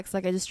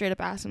Like, I just straight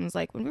up asked him, was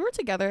like, when we were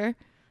together,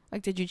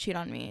 like, did you cheat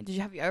on me?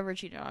 Have you ever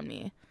cheated on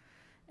me?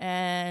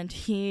 And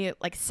he,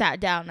 like, sat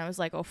down, and I was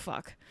like, oh,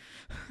 fuck.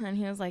 And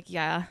he was like,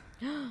 yeah,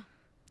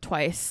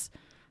 twice.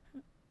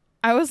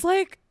 I was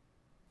like,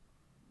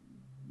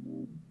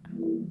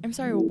 I'm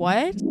sorry,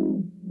 what?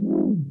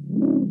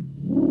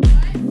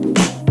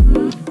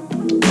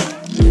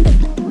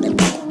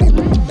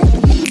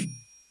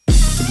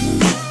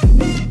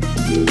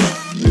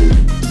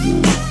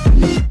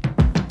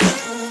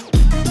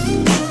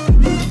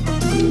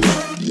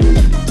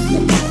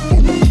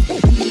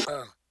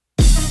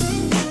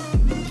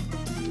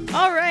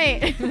 All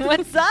right.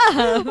 What's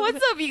up?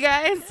 What's up, you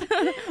guys?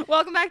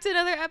 Welcome back to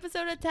another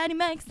episode of Tiny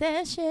Mike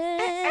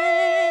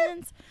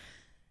Sessions.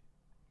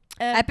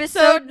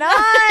 Episode 9.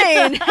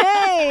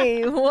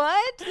 Hey,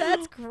 what?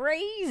 That's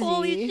crazy.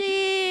 Holy Look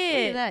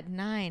shit. at that.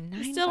 9.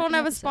 We still don't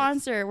have a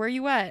sponsor. Where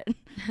you at?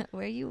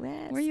 Where you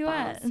at? Where you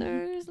at?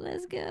 Sponsors,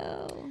 let's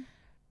go.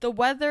 The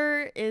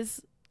weather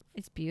is...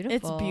 It's beautiful.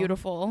 It's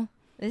beautiful.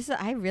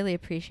 I really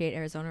appreciate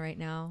Arizona right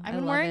now. I've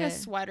been wearing a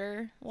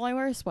sweater. Well, I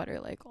wear a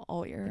sweater like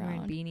all year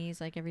round. Wearing beanies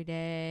like every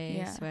day.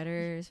 Yeah.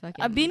 Sweaters.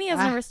 Fucking. A beanie has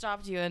never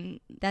stopped you in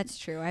That's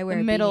true. I wear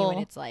a middle. beanie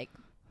when it's like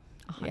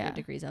 100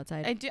 degrees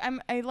outside. I do.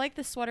 I like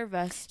the sweater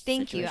vest.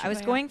 Thank you. I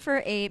was going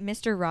for a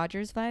Mr.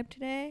 Rogers vibe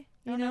today.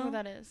 I don't know who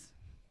that is.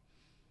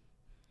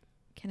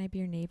 Can I be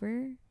your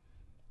neighbor?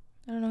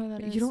 I don't know who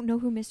that is. You don't know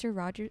who Mr.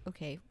 Rogers?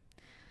 Okay.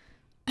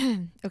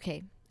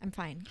 Okay. I'm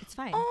fine. It's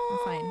fine. I'm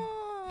fine.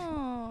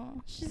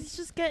 Oh, she's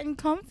just getting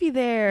comfy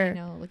there. I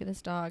know. Look at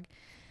this dog.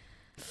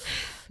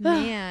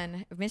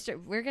 Man,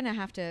 we're gonna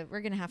have to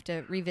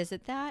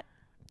revisit that.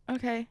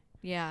 Okay.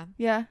 Yeah,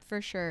 Yeah.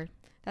 for sure.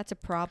 That's a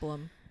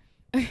problem.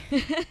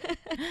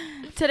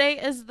 Today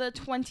is the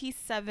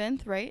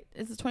 27th, right?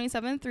 Is the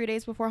 27th 3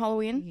 days before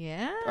Halloween?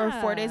 Yeah. Or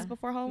 4 days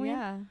before Halloween?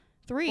 Yeah.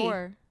 3.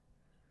 4.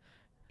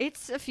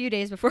 It's a few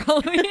days before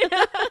Halloween.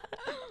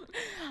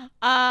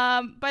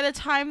 By the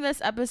time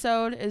this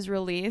episode is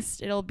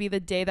released, it'll be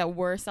the day that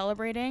we're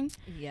celebrating.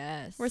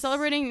 Yes. We're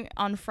celebrating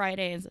on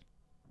Fridays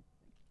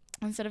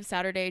instead of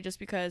Saturday just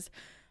because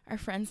our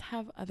friends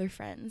have other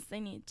friends they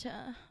need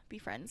to be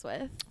friends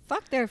with.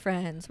 Fuck their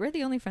friends. We're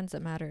the only friends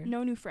that matter.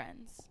 No new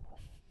friends.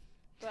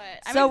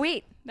 But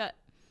wait.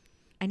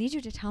 I need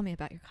you to tell me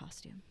about your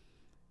costume.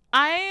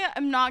 I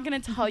am not going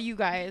to tell you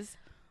guys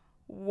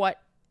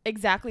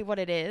exactly what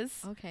it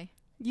is. Okay.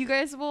 You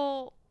guys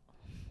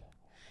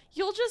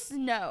you'll just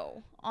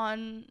know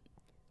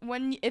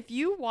if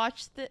you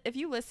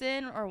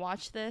listen or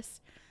watch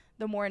this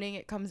the morning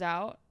it comes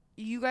out,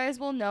 you guys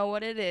will know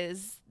what it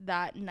is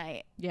that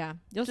night. Yeah,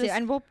 you'll see,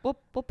 and we'll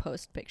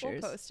post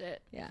pictures. We'll post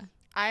it. Yeah.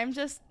 I'm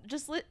just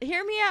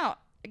hear me out.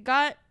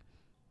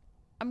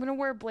 I'm gonna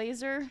wear a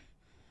blazer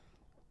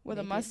with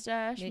a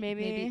mustache,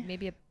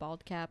 maybe a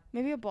bald cap.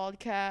 Maybe a bald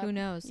cap. Who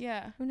knows?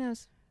 Yeah. Who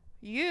knows?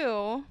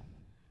 You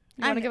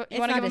want to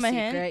give him a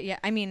hint? Secret. Yeah,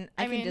 I mean,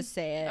 I can just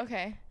say it.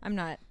 Okay. I'm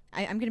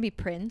gonna be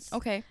Prince.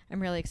 Okay.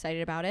 I'm really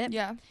excited about it.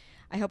 Yeah.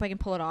 I hope I can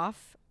pull it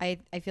off. I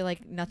feel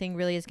like nothing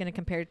really is gonna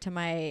compare to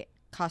my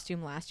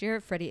costume last year,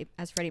 Freddie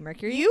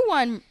Mercury. You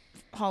won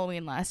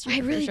Halloween last year. I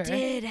really for sure.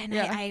 did, and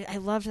I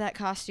loved that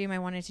costume. I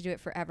wanted to do it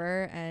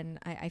forever, and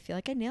I feel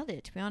like I nailed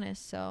it, to be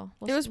honest. So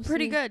it was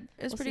pretty good.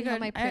 It was pretty good. How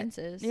my Prince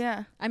is.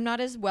 Yeah. I'm not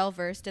as well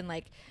versed in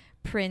like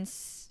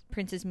Prince's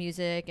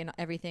music and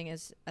everything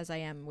as I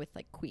am with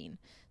like Queen.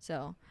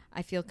 So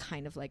I feel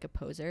kind of like a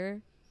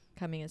poser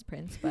coming as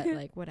Prince, but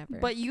like whatever.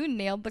 But you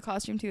nailed the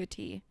costume to a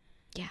T.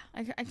 Yeah.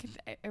 I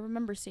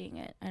remember seeing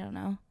it. I don't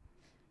know.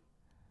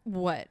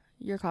 What?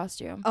 Your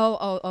costume.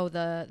 Oh,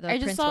 the I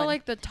just Prince saw one.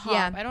 like the top.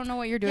 Yeah. I don't know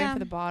what you're doing for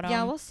the bottom.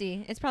 Yeah, we'll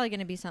see. It's probably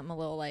going to be something a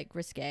little like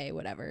risque,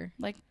 whatever.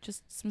 Like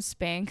just some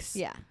Spanx.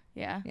 Yeah.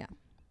 Yeah. Yeah.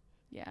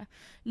 Yeah.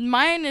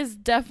 Mine is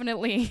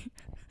definitely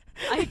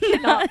I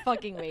cannot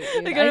fucking wait,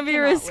 dude. It's gonna be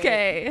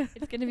risque. Wait.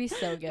 It's gonna be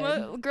so good.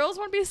 Well, girls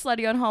want to be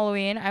slutty on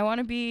Halloween. I want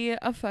to be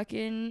a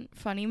fucking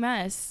funny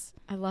mess.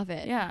 I love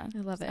it. Yeah. I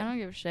love it. I don't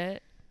give a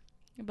shit.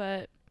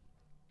 But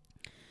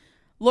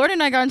Lord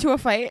and I got into a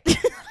fight.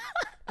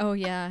 Oh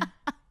yeah.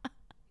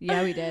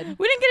 Yeah, we did.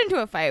 We didn't get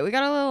into a fight. We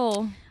got a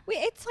little...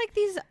 It's like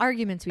these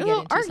arguments we get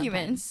into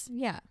arguments.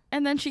 Sometimes. Yeah.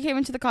 And then she came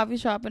into the coffee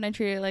shop and I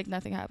treated it like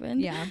nothing happened.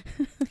 Yeah.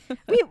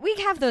 we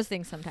have those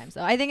things sometimes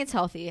though. I think it's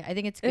healthy. I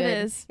think it's good. It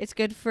is. It's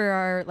good for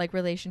our like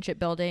relationship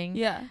building.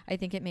 Yeah. I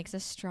think it makes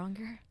us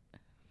stronger.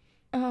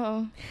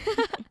 Oh.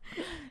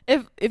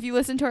 If you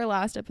listen to our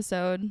last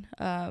episode,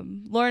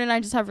 Lauren and I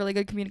just have really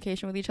good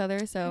communication with each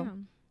other. So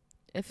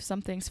if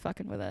something's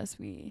fucking with us,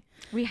 we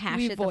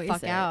hash it the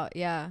fuck out.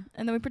 Yeah.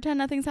 And then we pretend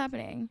nothing's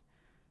happening.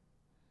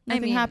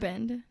 Nothing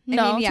happened. We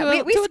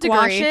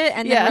squash it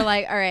and then we're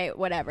like, all right,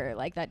 whatever.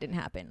 Like that didn't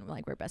happen.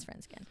 Like we're best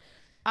friends again.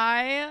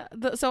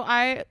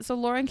 So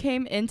Lauren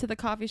came into the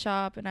coffee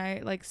shop and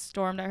I like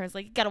stormed at her. I was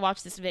like, you gotta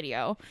watch this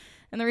video.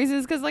 And the reason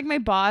is because like my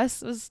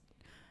boss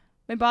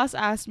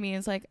asked me,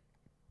 it's like,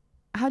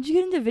 how'd you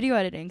get into video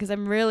editing? Because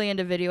I'm really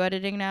into video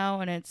editing now,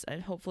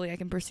 and hopefully I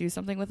can pursue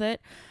something with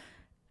it.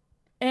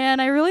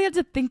 And I really had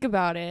to think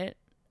about it,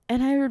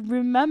 and I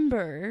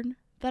remembered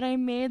that I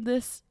made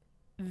this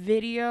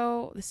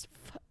video, this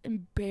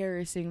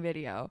embarrassing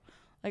video.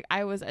 Like,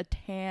 I was a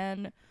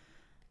tan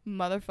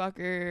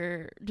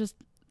motherfucker, just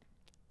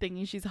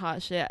thinking she's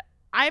hot shit.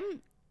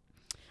 I'm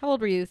How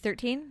old were you?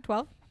 13,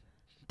 12?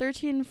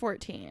 13,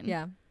 14.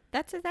 Yeah.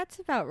 That's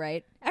about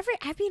right. I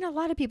mean, a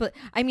lot of people.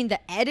 I mean,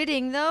 the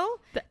editing though.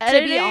 The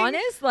editing, to be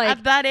honest, like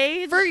at that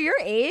age, for your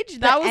age,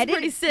 that was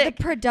pretty sick.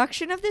 The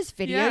production of this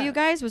video, you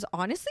guys, was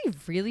honestly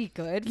really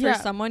good for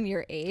someone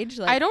your age.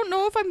 Like, I don't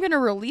know if I'm gonna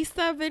release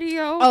that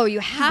video. Oh,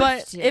 you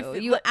have to.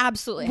 If you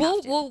absolutely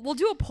have to. We'll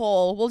do a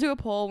poll. We'll do a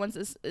poll once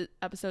this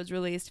episode's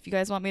released. If you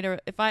guys want me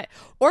to,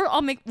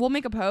 we'll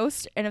make a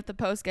post, and if the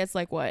post gets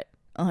like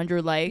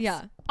 100 likes,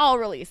 I'll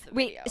release the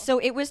video. So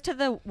it was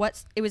to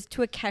it was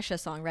to a Kesha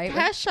song, right?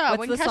 Kesha.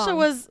 When Kesha song?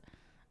 Was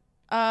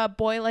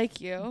Boy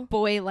Like You.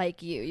 Boy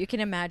Like You. You can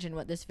imagine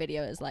what this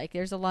video is like.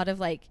 There's a lot of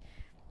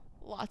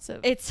lots of,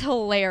 it's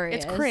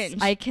hilarious. It's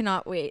cringe. I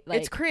cannot wait.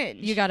 It's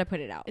cringe. You got to put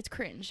it out. It's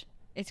cringe.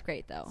 It's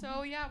great though.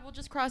 So yeah, we'll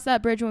just cross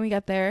that bridge when we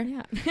get there.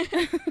 Yeah.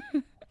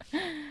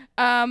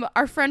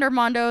 Our friend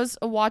Armando's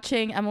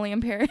watching Emily in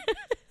Paris.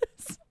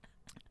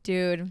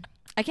 Dude,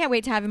 I can't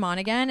wait to have him on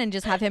again and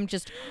just have him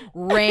just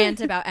rant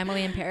about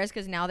Emily in Paris,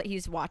 because now that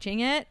he's watching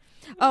it.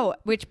 Oh,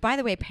 which, by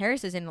the way,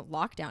 Paris is in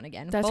lockdown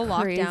again. That's full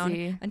crazy.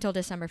 Lockdown until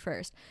December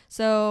 1st.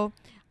 So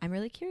I'm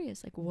really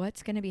curious,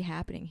 what's going to be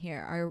happening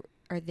here?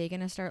 Are they going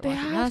to start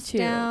locking us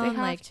down? They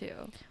have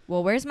to.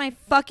 Well, where's my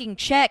fucking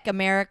check,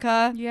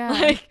 America?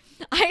 Yeah.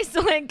 I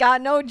still ain't got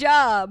no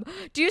job.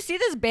 Do you see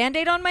this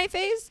Band-Aid on my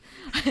face?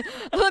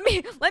 let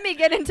me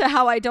get into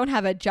how I don't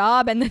have a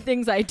job and the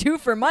things I do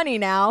for money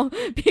now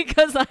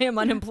because I am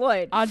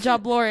unemployed. Odd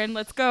job, Lauren.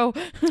 Let's go.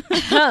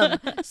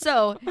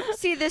 So,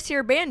 see this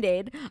here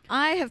Band-Aid.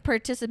 I have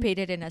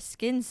participated in a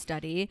skin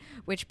study,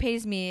 which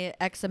pays me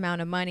X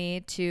amount of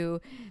money to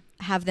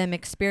have them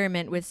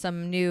experiment with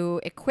some new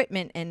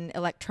equipment and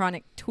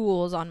electronic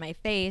tools on my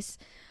face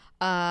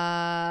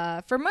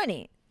for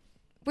money,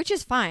 which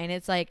is fine.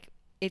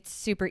 It's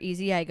super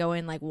easy. I go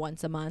in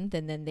once a month,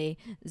 and then they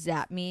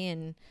zap me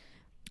and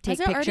take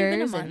Has it pictures. already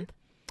been a month?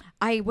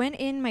 I went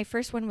in. My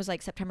first one was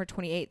September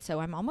 28th, so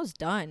I'm almost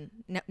done.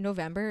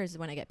 November is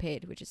when I get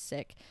paid, which is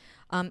sick.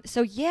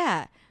 So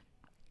yeah,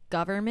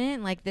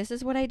 government, this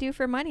is what I do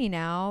for money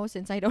now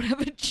since I don't have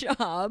a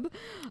job.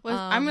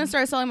 I'm gonna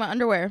start selling my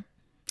underwear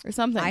or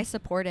something. I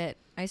support it.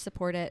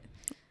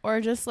 Or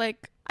just I've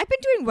been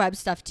doing web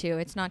stuff too.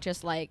 It's not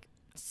just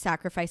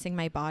sacrificing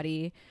my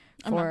body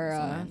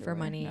for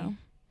money. No.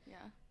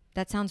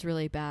 That sounds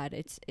really bad.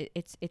 It's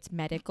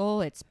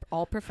medical. It's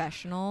all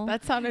professional.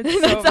 That sounded that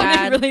so sounded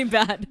bad. really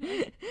bad.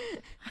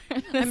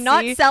 I'm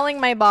not selling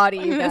my body,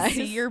 you I'm gonna guys.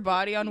 see your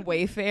body on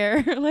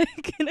Wayfair,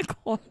 in a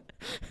 $12.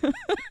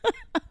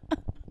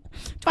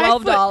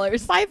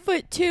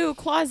 5'2"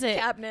 closet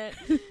Cabinet.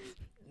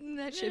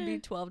 That should be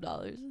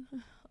 $12.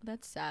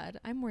 That's sad.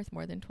 I'm worth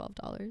more than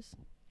 $12.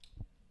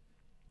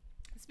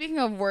 Speaking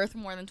of worth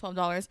more than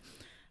 $12,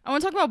 I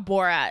want to talk about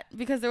Borat,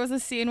 because there was a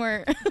scene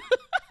where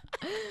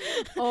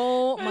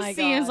oh my god,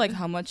 scene is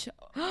how much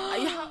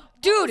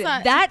dude,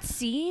 that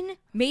scene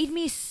made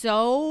me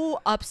so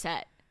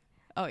upset.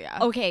 Oh yeah.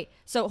 Okay,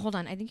 so hold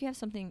on, I think you have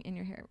something in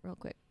your hair real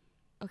quick.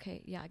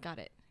 Okay, yeah, I got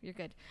it. You're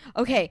good.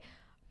 Okay,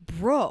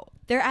 bro,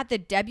 they're at the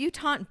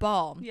debutante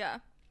ball. Yeah.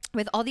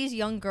 With all these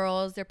young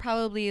girls. They're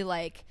probably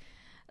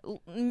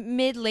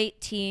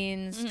mid-late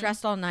teens,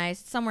 dressed all nice,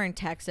 somewhere in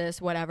Texas,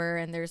 whatever.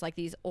 And there's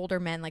these older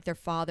men, their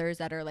fathers,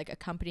 that are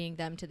accompanying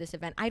them to this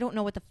event. I don't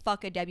know what the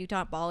fuck a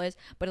debutante ball is,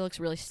 but it looks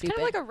really stupid.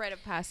 Kind of like a rite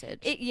of passage.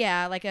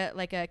 Like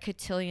a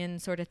cotillion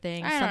sort of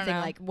thing.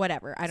 Something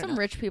whatever. I don't know. Some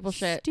rich people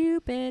shit.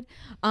 Stupid.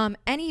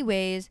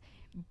 Anyways,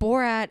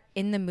 Borat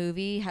in the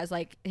movie has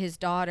his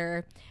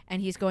daughter,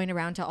 and he's going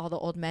around to all the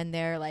old men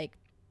there,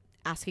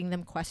 asking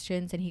them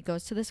questions. And he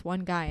goes to this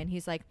one guy, and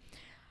he's like,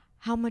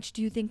 how much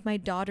do you think my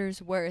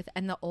daughter's worth?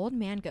 And the old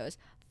man goes,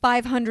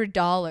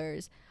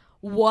 $500.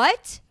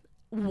 What?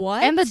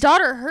 And the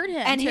daughter heard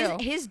him. And too.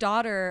 his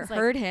daughter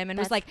heard him and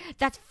was like,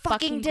 that's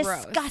fucking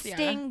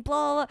disgusting. Yeah.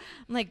 Blah, blah.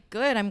 I'm like,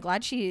 good. I'm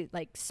glad she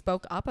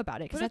spoke up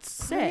about it, because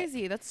that's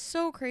crazy. Sick. That's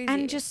so crazy.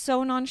 And just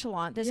so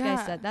nonchalant. This guy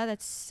said that.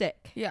 That's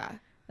sick. Yeah.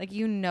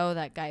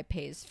 That guy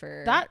pays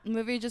for that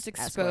movie. Just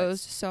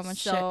exposed so much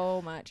shit.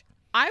 So much.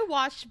 I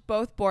watched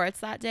both Borats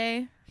that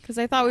day, because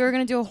I thought we were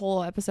going to do a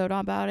whole episode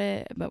about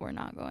it, but we're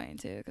not going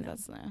to, because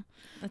that's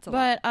a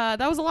lot. But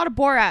that was a lot of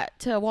Borat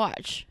to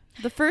watch.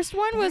 The first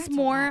one was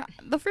more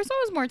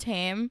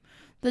tame.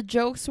 The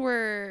jokes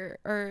were,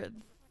 or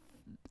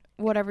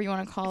whatever you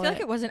want to call it. I feel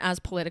like it wasn't as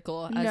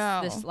political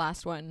as this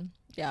last one.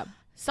 Yeah.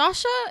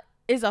 Sasha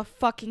is a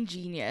fucking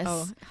genius.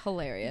 Oh,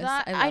 hilarious.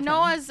 I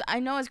know as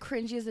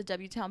cringy as the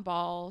debutante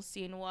ball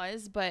scene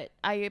was, but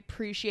I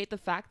appreciate the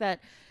fact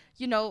that,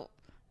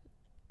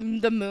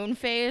 the moon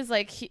phase,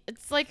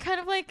 it's kind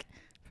of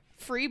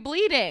free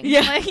bleeding.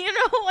 Yeah.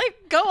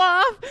 Go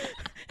off.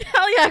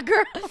 Hell yeah,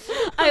 girl.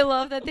 I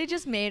love that they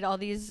just made all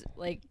these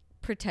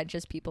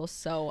pretentious people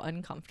so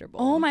uncomfortable.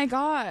 Oh my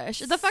gosh.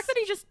 The fact that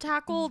he just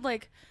tackled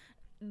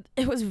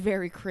it was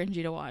very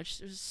cringy to watch.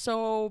 It was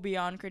so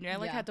beyond cringy. I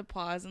like Yeah. had to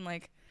pause and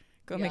like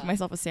go Yeah. make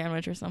myself a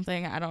sandwich or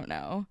something. I don't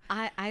know.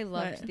 I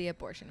loved But- the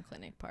abortion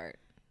clinic part.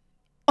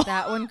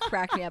 That one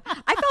cracked me up.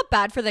 I felt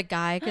bad for the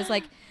guy because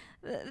like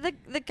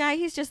the guy,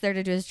 he's just there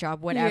to do his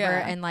job, whatever.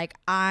 Yeah. And like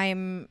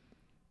I'm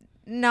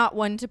not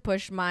one to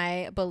push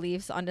my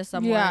beliefs onto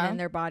someone Yeah. and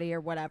their body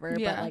or whatever.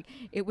 Yeah. But like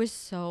it was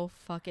so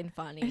fucking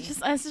funny. I He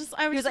was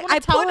like, want I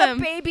to tell put him.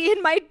 a baby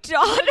in my I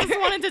daughter. just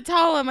wanted to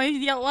tell him. I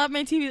yelled at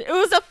my TV. It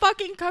was a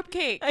fucking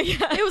cupcake.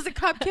 Yeah. It was a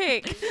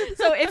cupcake.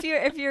 So if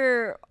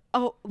you're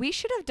we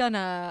should have done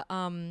a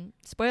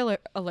spoiler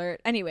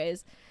alert.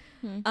 Anyways,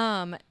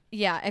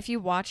 yeah, if you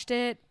watched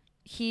it,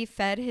 he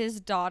fed his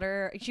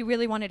daughter. She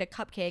really wanted a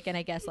cupcake, and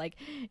I guess like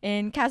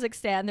in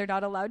Kazakhstan they're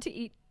not allowed to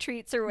eat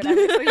treats or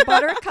whatever. So he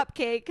bought her a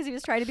cupcake because he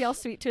was trying to be all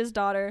sweet to his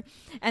daughter,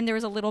 and there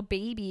was a little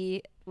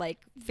baby like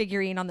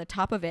figurine on the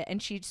top of it,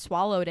 and she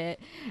swallowed it,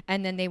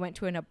 and then they went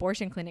to an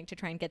abortion clinic to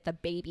try and get the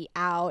baby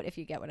out, if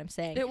you get what I'm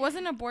saying. It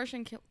wasn't an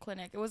abortion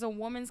clinic. It was a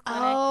woman's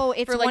clinic. Oh,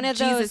 it's for, like, one of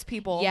Jesus those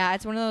people. Yeah,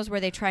 it's one of those where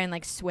they try and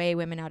like sway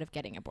women out of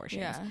getting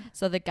abortions. Yeah.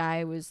 So the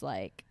guy was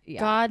like, yeah.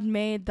 God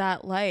made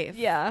that life.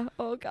 Yeah.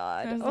 Oh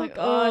God. I was Oh like,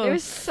 God. It ugh.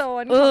 was so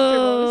uncomfortable.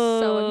 It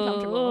was so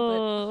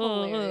uncomfortable,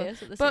 but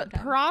hilarious at the But same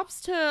time.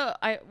 props to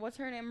what's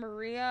her name?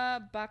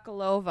 Maria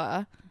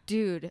Bakalova.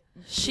 Dude,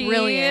 She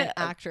brilliant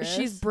actress.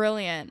 She's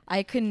brilliant.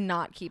 I could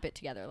not keep it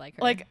together like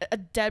her. Like a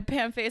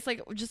deadpan face,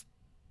 like just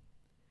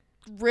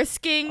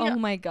risking. oh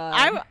my God.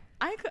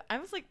 I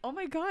was like, oh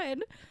my God,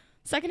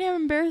 secondhand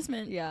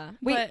embarrassment. yeah.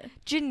 But Wait,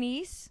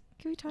 Janice.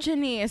 Can we talk?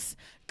 Janice,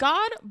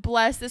 God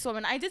bless this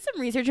woman. I did some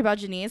research about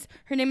Janice.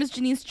 Her name is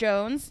Janice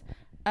Jones.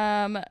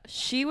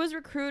 She was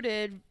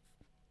recruited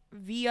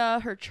via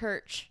her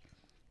church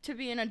to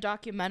be in a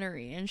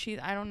documentary, and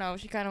I don't know,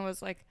 she kind of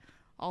was like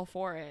all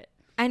for it.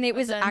 And it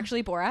was then-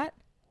 actually Borat?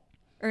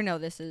 Or no,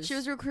 this is... She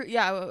was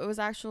yeah, it was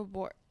actual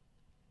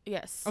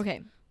yes.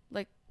 Okay.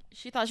 Like,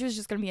 she thought she was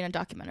just gonna be in a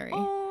documentary.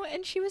 Oh,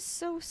 and she was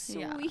so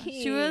sweet. Yeah.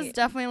 She was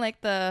definitely like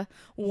the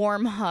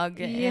warm hug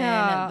in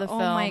the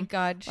film. Oh my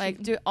God.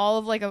 Like, do all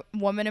of like a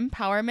woman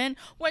empowerment.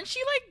 When she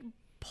like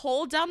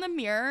pulled down the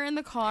mirror in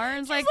the car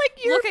and was like,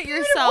 "You're look at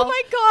beautiful." yourself. Oh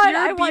my God.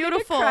 You're I wanted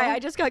beautiful. to cry. I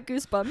just got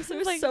goosebumps. It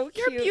was like, so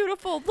cute. you're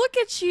beautiful. Look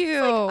at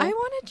you. Like, I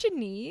wanted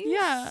Janice.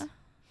 Yeah.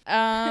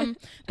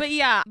 But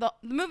yeah, the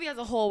movie as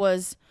a whole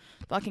was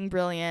fucking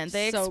brilliant.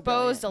 They So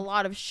exposed brilliant. a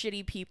lot of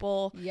shitty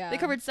people. Yeah. They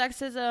covered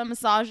sexism,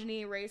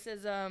 misogyny,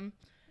 racism,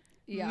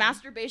 Yeah.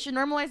 masturbation,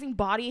 normalizing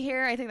body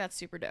hair. I think that's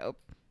super dope.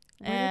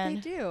 What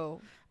And did they do?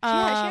 She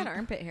had um,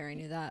 armpit hair. I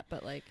knew that,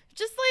 but like,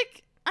 just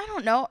like, I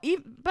don't know.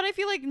 But I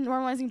feel like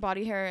normalizing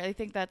body hair, I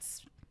think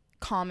that's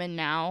common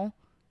now.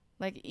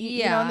 Like,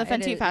 you know, in the it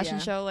Fenty is, fashion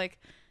yeah. show, like,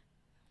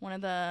 one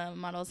of the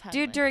models had,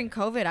 dude, like, during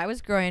COVID, I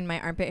was growing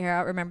my armpit hair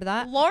out. Remember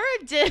that? Laura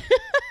did.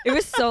 It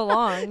was so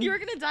long. You were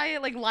gonna dye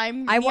it like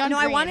lime. I neon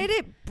green. wanted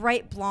it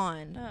bright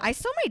blonde. Oh. I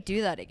still might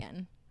do that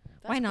again.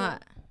 That's Why cool.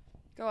 not?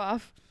 Go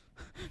off.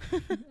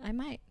 I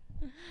might.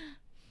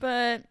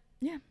 But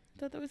yeah,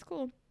 thought that was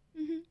cool.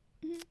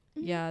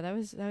 Yeah, that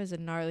was a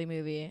gnarly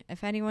movie.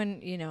 If anyone,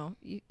 you know,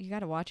 you got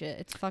to watch it.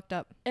 It's fucked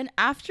up. And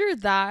after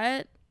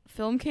that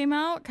film came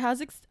out,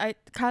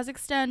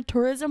 Kazakhstan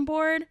Tourism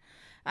Board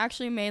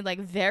actually made like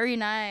very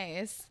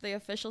nice the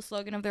official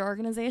slogan of their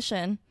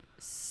organization.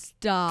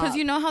 Stop. Because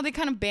you know how they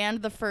kind of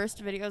banned the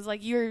first videos,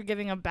 like you're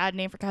giving a bad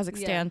name for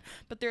Kazakhstan, Yeah.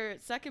 but their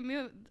second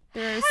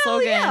their Hell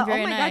slogan, yeah.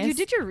 very oh my nice. God, you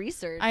did your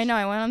research. I know.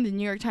 I went on the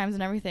New York Times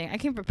and everything. I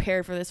came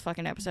prepared for this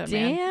fucking episode,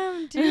 man.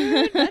 Damn,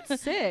 dude,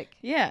 that's sick.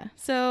 Yeah.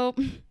 So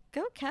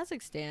Go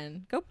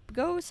Kazakhstan.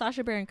 Go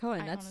Sacha Baron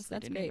Cohen. I That's honestly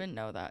didn't great. even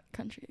know that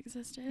country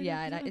existed.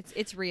 Yeah,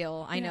 it's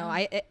real. I know.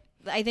 Yeah.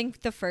 I think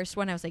the first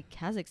one I was like,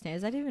 Kazakhstan,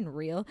 is that even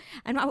real?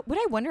 And what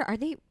I wonder, are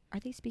they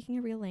speaking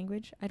a real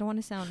language? I don't want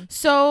to sound.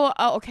 So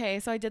okay,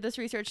 so I did this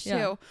research too.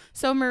 Yeah.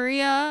 So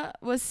Maria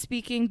was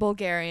speaking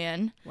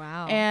Bulgarian,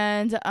 Wow.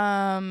 and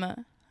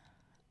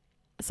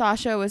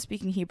Sasha was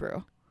speaking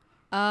Hebrew.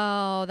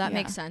 Oh, that Yeah.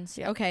 makes sense.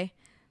 Yeah. Okay.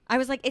 I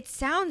was like, it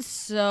sounds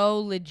so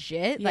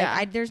legit. Yeah.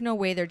 Like, there's no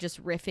way they're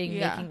just riffing,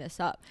 Yeah. making this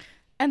up.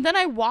 And then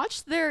I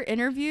watched their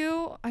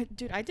interview. I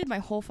did my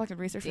whole fucking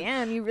research.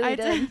 Damn, you really I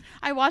did.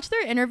 I watched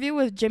their interview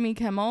with Jimmy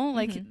Kimmel.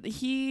 Like Mhm.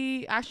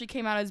 he actually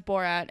came out as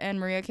Borat, and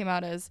Maria came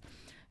out as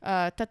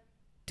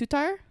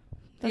Tutar.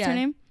 That's Yeah. her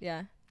name.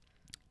 Yeah.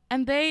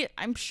 And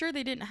I'm sure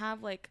they didn't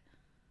have like,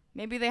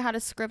 maybe they had a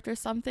script or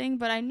something,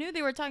 but I knew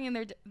they were talking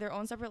in their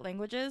own separate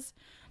languages,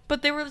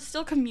 but they were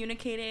still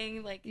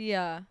communicating like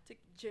Yeah. to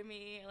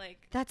Jimmy,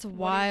 like That's what he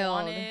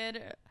wild.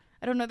 wanted.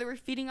 I don't know. They were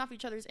feeding off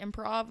each other's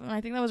improv, and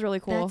I think that was really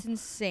cool. That's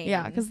insane.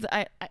 Yeah, because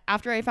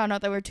after I found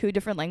out there were 2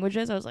 different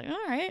languages, I was like,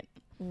 all right.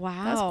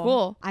 wow. That's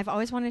cool. I've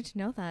always wanted to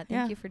know that. Thank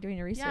Yeah. you for doing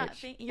your Yeah,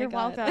 research. you're I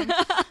got it.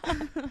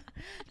 welcome.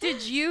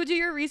 Did you do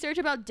your research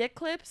about dick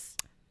clips?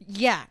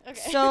 Yeah. Okay.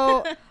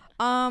 So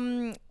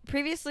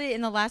Previously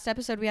in the last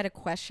episode, we had a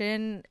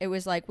question. It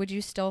was like, would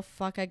you still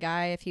fuck a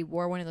guy if he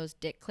wore one of those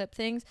dick clip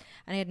things?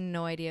 And I had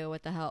no idea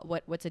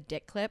what's a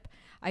dick clip.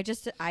 I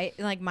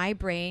like, my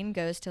brain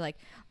goes to like,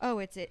 oh,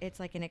 it's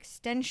like an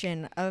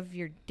extension of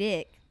your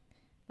dick.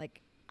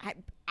 Like,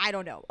 I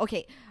don't know.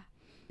 Okay.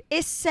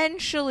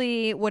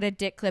 Essentially what a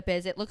dick clip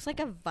is, it looks like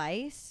a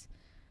vice.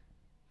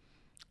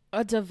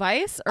 A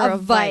device or a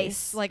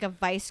vice? Like a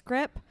vice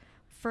grip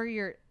for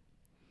your,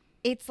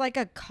 it's like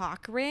a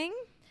cock ring,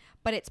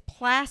 but it's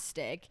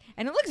plastic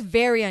and it looks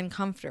very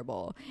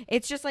uncomfortable.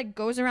 It's just like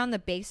goes around the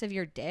base of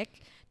your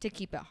dick to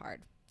keep it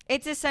hard.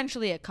 It's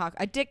essentially a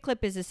dick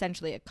clip is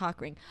essentially a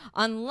cock ring,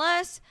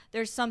 unless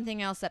there's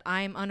something else that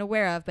I'm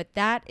unaware of, but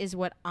that is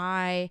what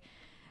I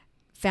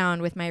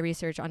found with my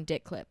research on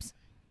dick clips.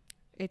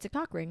 It's a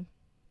cock ring.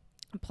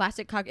 A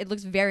plastic cock. It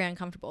looks very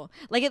uncomfortable.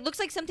 Like, it looks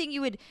like something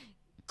you would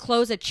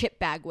close a chip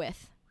bag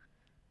with.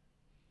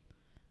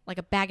 Like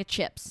a bag of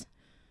chips.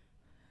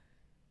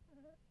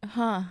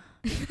 Huh.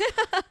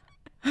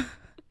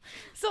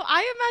 So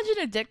I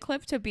imagine a dick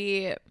clip to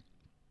be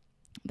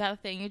that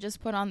thing you just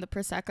put on the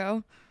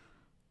Prosecco.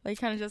 Like,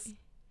 kind of just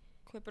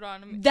clip it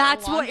on.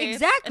 That's what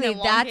exactly.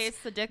 That's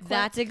the dick clip.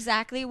 That's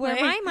exactly where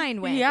like, my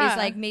mind went. Yeah. It's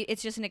like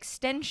it's just an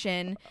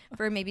extension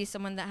for maybe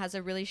someone that has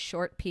a really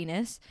short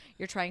penis.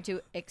 You're trying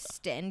to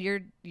extend your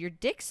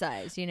dick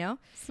size, you know?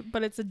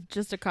 But it's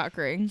just a cock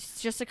ring.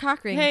 It's just a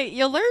cock ring. Hey,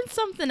 you learn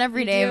something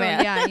every day,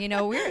 man. Yeah, you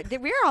know,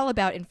 we're all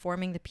about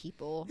informing the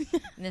people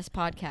in this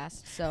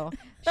podcast. So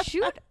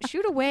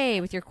shoot away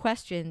with your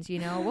questions, you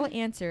know. We'll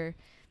answer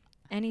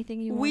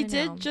anything you want to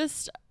know. We did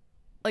just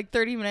like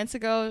 30 minutes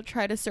ago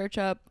try to search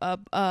up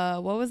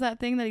what was that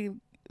thing that he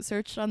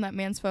searched on that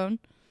man's phone?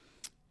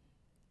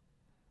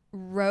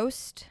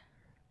 Roast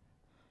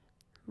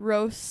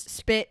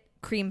spit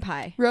cream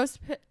pie. Roast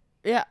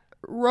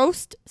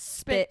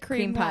spit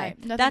cream pie.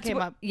 Nothing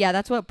came up. Yeah,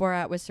 that's what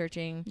Borat was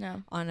searching.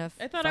 No. On a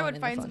I thought I would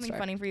find something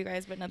funny for you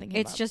guys, but nothing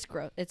came up. It's just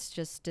gross. It's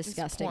just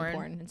disgusting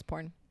porn. It's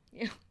porn.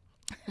 Yeah.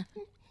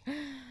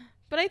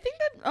 But I think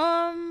that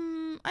I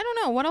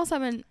don't know what else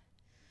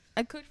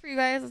I cooked for you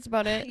guys. That's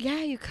about it.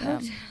 Yeah, you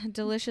cooked a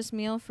delicious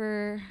meal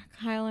for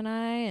Kyle and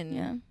I, and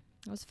yeah,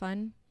 it was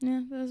fun.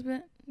 Yeah, that was a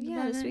bit.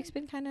 Yeah, this week's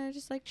been kind of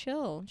just like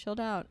chilled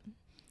out.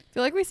 I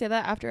feel like we say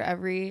that after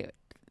every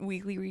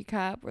weekly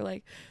recap. We're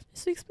like,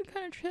 this week's been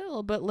kind of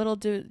chill, but little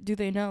do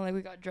they know, like,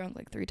 we got drunk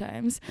like 3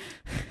 times.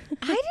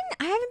 I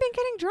haven't been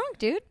getting drunk,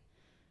 dude.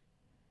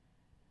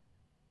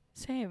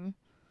 Same.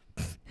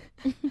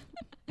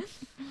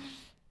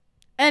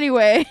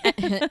 Anyway.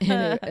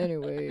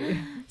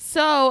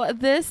 So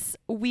this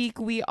week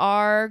we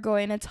are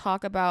going to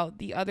talk about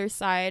the other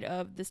side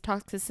of this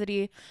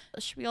toxicity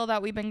spiel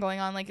that we've been going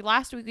on. Like,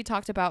 last week we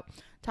talked about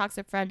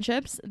toxic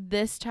friendships.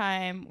 This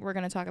time we're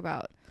going to talk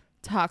about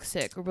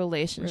toxic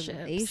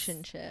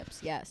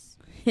relationships. Yes.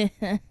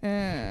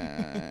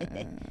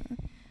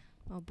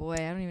 Oh boy, I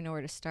don't even know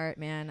where to start,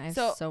 man. I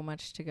have so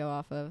much to go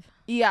off of.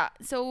 Yeah.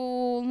 So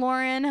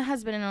Lauren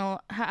has been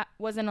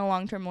was in a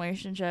long-term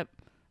relationship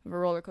of a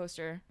roller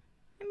coaster.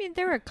 I mean,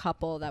 there were a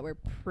couple that were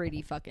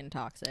pretty fucking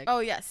toxic. Oh,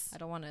 yes. I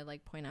don't want to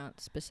like point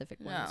out specific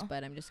ones,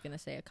 but I'm just going to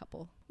say a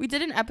couple. We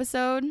did an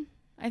episode,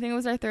 I think it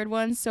was our 3rd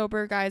one,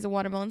 Sober Guys and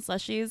Watermelon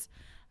Slushies.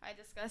 I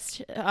discussed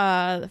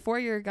the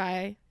 4-year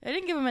guy. I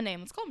didn't give him a name.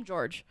 Let's call him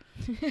George.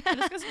 I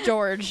discussed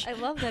George. I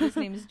love that his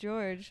name is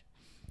George.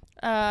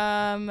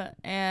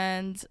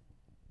 And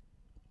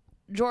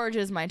George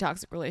is my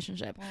toxic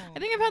relationship. Oh. I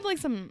think I've had like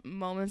some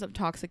moments of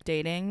toxic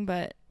dating,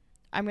 but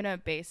I'm going to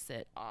base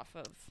it off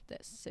of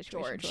this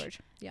situation. George.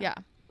 Yeah.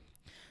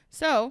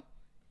 So,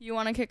 you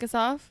want to kick us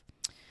off?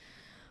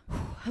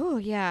 Oh,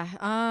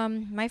 yeah.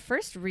 My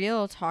first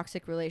real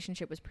toxic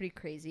relationship was pretty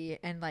crazy,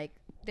 and like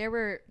there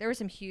were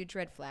some huge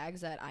red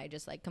flags that I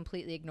just like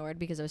completely ignored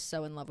because I was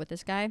so in love with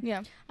this guy.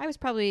 Yeah. I was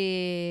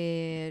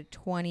probably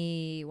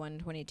 21,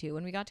 22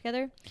 when we got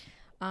together.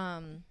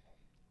 Oh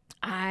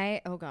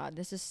God,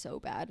 this is so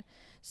bad.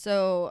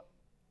 So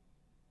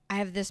I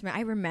have this,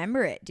 I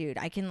remember it, dude.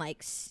 I can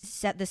like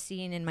set the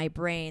scene in my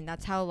brain.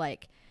 That's how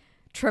like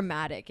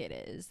traumatic it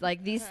is.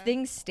 Like these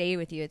things stay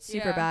with you. It's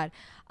super bad.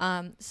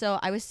 So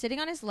I was sitting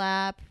on his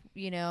lap,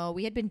 you know,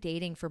 we had been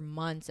dating for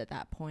months at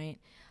that point.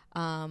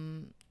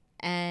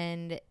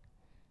 And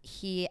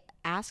he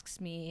asks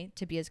me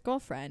to be his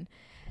girlfriend.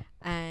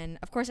 And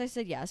of course I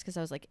said yes, because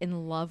I was like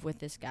in love with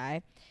this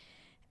guy.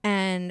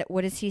 And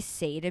what does he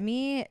say to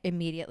me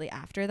immediately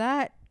after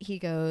that? He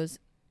goes,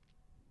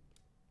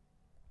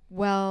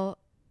 well,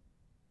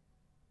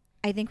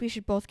 I think we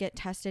should both get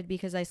tested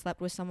because I slept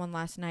with someone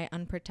last night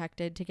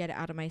unprotected to get it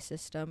out of my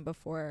system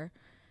before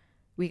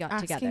we got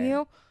together.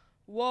 You?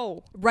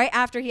 Whoa. Right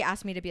after he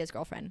asked me to be his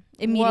girlfriend.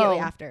 Immediately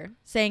after.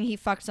 Saying he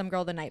fucked some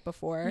girl the night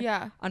before.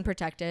 Yeah.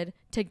 Unprotected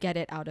to get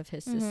it out of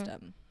his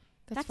system.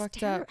 That's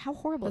fucked up. How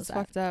horrible is that?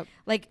 That's fucked up.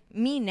 Like,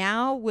 me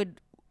now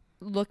would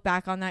look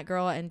back on that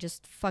girl and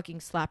just fucking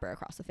slap her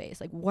across the face.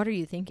 Like, what are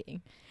you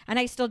thinking? And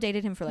I still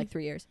dated him for like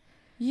 3 years.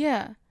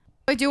 Yeah.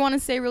 I do want to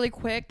say really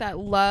quick that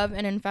love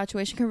and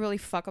infatuation can really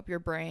fuck up your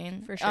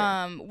brain. For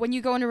sure. When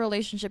you go into a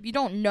relationship, you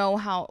don't know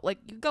how, like,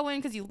 you go in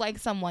because you like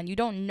someone. You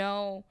don't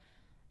know.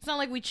 It's not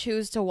like we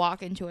choose to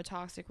walk into a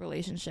toxic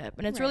relationship.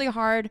 And it's really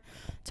hard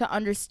to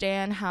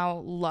understand how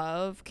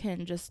love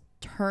can just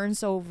turn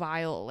so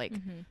vile, like,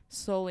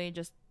 slowly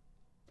just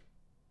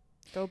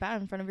go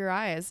bad in front of your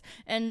eyes.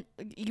 And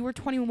you were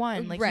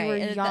 21. Like, you were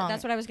young.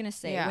 That's what I was going to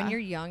say. When you're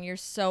young, you're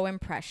so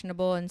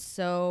impressionable and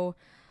so...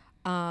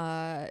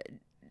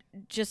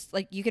 just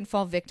like you can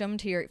fall victim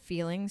to your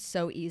feelings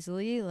so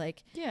easily.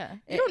 Like, you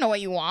don't know what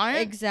you want.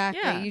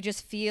 Exactly. You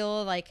just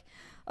feel like,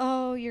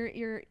 oh,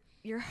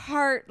 your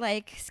heart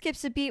like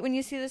skips a beat when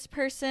you see this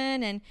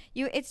person, and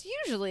it's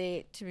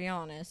usually, to be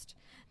honest,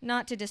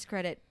 not to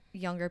discredit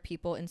younger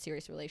people in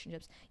serious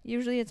relationships,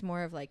 usually it's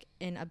more of like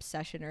an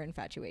obsession or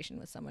infatuation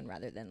with someone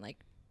rather than like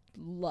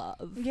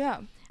love.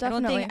 Yeah,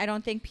 definitely. I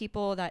don't think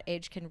people that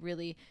age can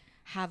really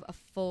have a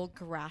full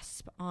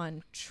grasp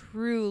on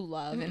true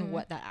love and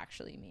what that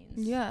actually means.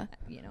 Yeah.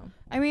 You know,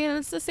 I mean,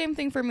 it's the same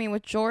thing for me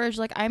with George.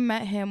 Like, I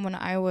met him when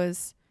I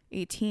was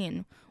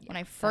 18, when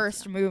I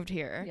first moved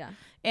here. Yeah.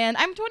 And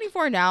I'm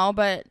 24 now,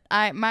 but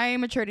my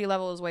maturity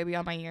level is way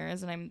beyond my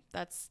years, and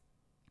that's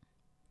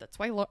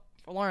why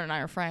Lauren and I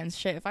are friends.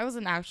 Shit, if I was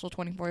an actual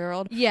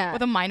 24-year-old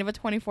with a mind of a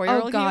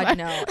 24-year-old, oh god,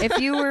 no. If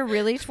you were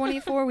really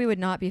 24, we would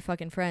not be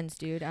fucking friends,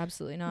 dude.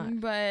 Absolutely not.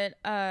 But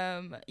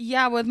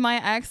yeah, with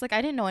my ex, like,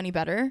 I didn't know any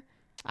better.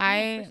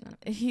 I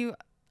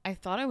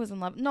thought I was in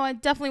love. No, I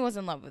definitely was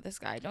in love with this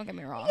guy. Don't get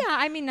me wrong. Yeah,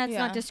 I mean, that's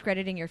not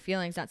discrediting your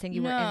feelings. Not saying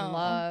you were in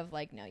love.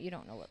 Like, no, you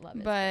don't know what love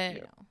is.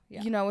 But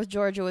you know, with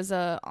George, it was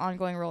a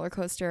ongoing roller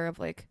coaster of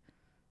like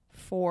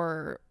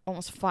for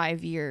almost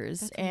 5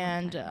 years,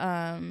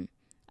 and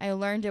I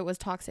learned it was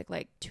toxic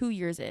like 2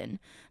 years in.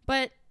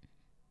 But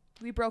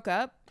we broke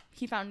up.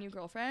 He found a new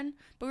girlfriend,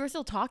 but we were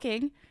still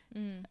talking,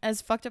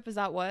 as fucked up as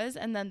that was.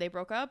 And then they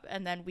broke up,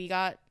 and then we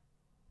got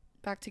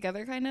back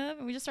together, kind of,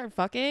 and we just started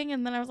fucking.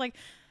 And then I was like,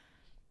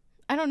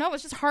 I don't know.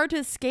 It's just hard to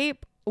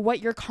escape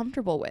what you're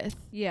comfortable with.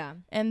 Yeah.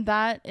 And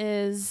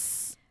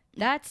that's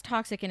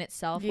toxic in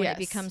itself when it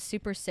becomes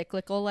super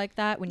cyclical like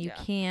that, when you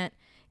can't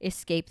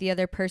escape the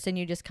other person,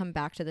 you just come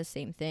back to the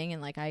same thing.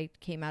 And like, I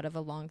came out of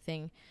a long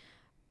thing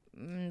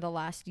the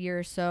last year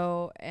or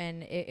so,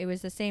 and it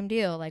was the same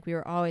deal. Like, we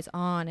were always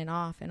on and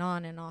off and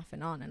on and off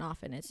and on and off,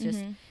 and it's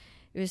just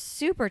it was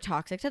super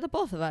toxic to the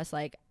both of us.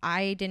 Like,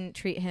 I didn't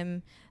treat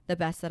him the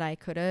best that I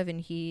could have, and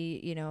he,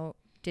 you know,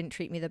 didn't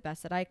treat me the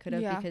best that I could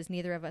have, because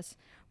neither of us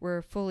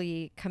were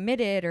fully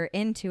committed or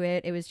into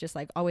it. It was just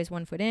like always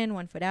one foot in,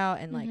 one foot out,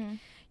 and like,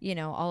 you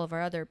know, all of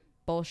our other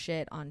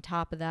bullshit on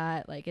top of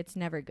that. Like, it's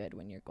never good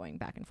when you're going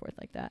back and forth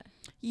like that.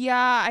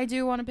 Yeah, I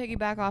do want to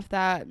piggyback off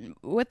that.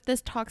 With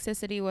this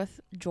toxicity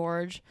with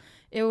George,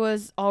 it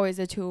was always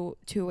a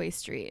two-way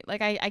street.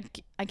 Like,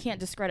 I can't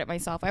discredit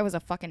myself. I was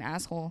a fucking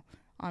asshole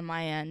on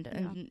my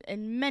end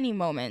in many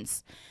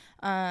moments.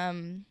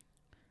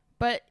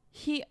 But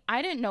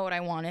I didn't know what I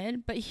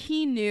wanted, but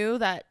he knew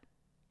that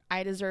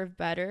I deserved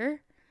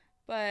better.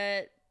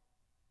 But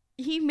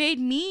he made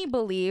me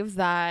believe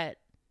that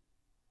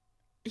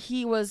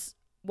he was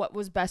what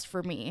was best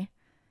for me.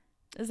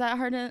 Is that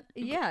hard to?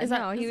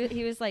 Yeah,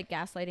 he was like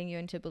gaslighting you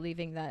into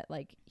believing that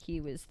like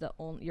he was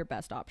your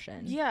best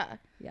option. Yeah.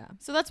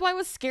 So that's why I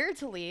was scared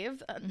to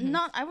leave.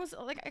 I was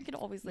like, I could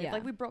always leave.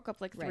 Like, we broke up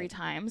like 3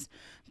 times,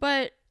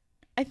 but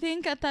I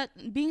think at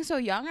that, being so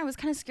young, I was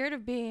kind of scared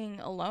of being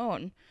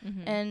alone,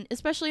 and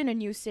especially in a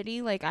new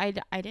city. Like, I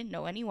didn't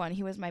know anyone.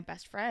 He was my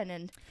best friend.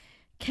 And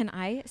can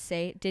I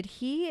say, did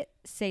he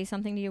say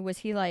something to you? Was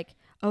he like,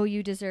 "Oh,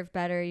 you deserve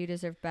better. You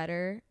deserve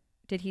better"?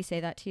 Did he say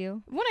that to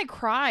you? When I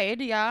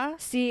cried, yeah.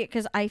 See,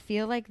 because I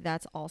feel like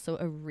that's also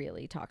a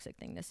really toxic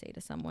thing to say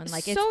to someone.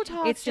 Like, so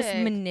toxic. It's just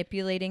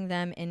manipulating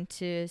them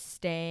into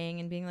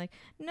staying and being like,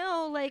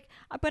 no, like,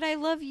 but I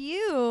love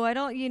you. I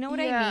don't, you know what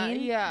I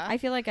mean? Yeah. I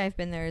feel like I've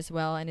been there as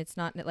well. And it's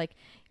not like,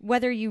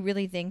 whether you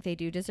really think they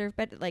do deserve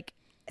better, like,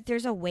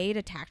 there's a way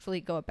to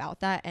tactfully go about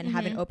that and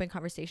have an open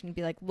conversation and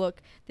be like,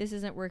 look, this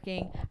isn't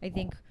working. I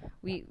think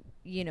we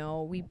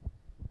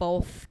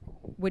both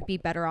would be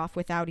better off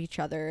without each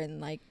other,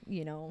 and like,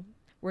 you know,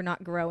 we're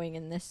not growing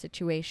in this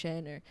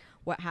situation or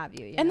what have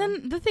you, and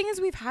then the thing is,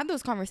 we've had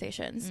those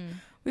conversations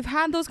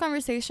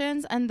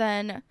and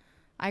then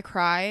I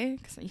cry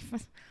because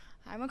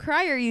I'm a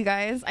crier, you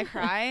guys. I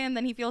cry and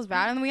then he feels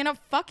bad and then we end up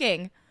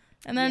fucking,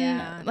 and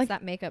then like,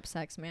 that makeup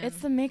sex, man. It's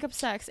the makeup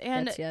sex.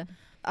 And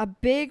a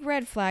big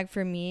red flag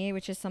for me,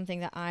 which is something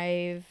that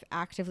I've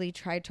actively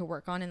tried to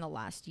work on in the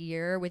last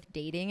year with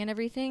dating and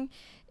everything,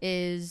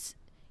 is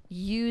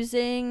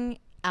using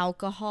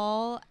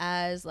alcohol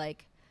as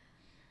like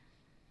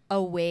a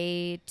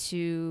way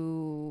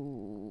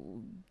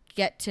to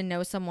get to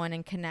know someone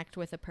and connect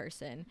with a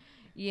person,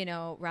 you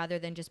know, rather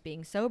than just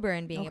being sober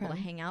and being able to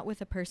hang out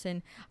with a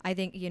person. I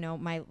think, you know,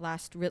 my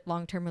last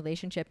long-term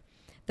relationship,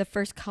 the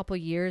first couple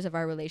years of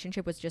our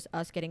relationship was just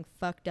us getting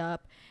fucked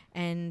up,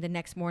 and the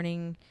next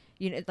morning,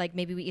 you know, like,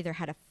 maybe we either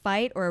had a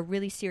fight or a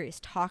really serious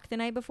talk the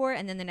night before,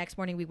 and then the next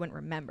morning we wouldn't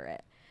remember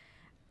it.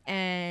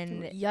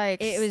 And Yikes.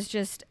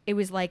 it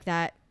was like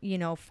that,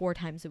 4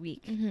 times a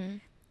week. Mm-hmm.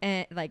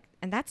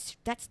 And that's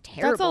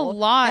terrible. That's a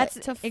lot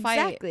to fight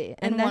exactly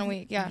in 1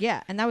 week.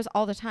 Yeah. And that was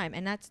all the time.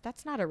 And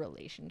that's not a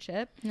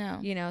relationship. No.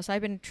 So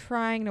I've been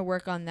trying to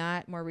work on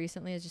that more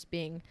recently, as just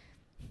being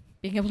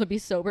able to be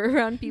sober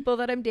around people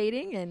that I'm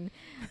dating and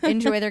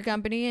enjoy their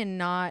company and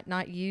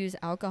not use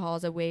alcohol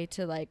as a way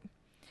to like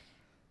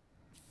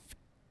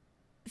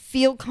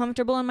feel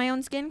comfortable in my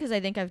own skin, because I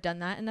think I've done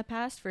that in the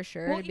past for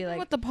sure. Well, to be even like,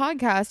 with the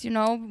podcast,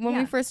 when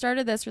we first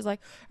started this, it was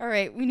like, all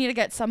right, we need to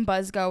get some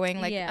buzz going,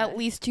 like at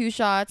least 2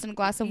 shots and a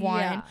glass of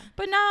wine. Yeah.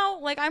 But now,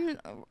 like I'm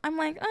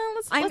like, oh,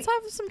 let's have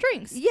some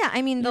drinks. Yeah,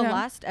 I mean, the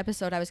last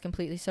episode I was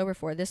completely sober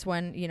for. This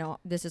one,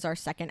 this is our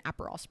second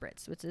Aperol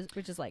spritz,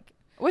 which is like.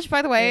 Which,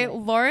 by the way,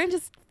 Lauren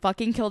just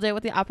fucking killed it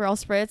with the Aperol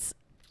spritz.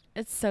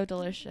 It's so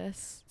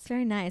delicious. It's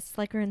very nice. It's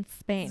like we're in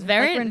Spain. It's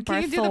very. Like we're in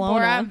can Barcelona. you do the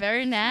Borat?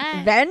 Very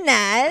nice. Very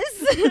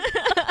nice.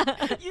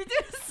 You do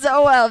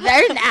so well.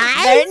 Very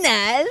nice. Very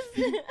nice.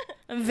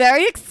 I'm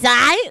very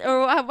excited.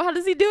 Or how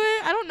does he do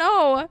it? I don't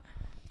know.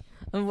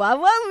 What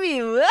was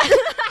you?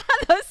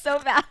 That was so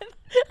bad.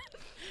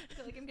 I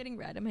feel like I'm getting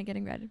red. Am I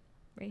getting red?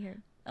 Right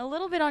here. A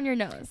little bit on your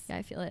nose. Yeah,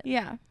 I feel it.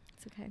 Yeah.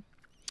 It's okay.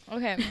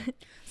 Okay.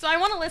 So I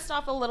want to list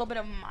off a little bit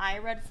of my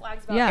red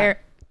flags about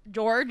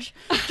George.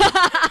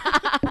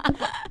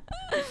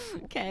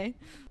 Okay.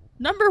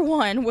 Number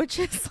 1, which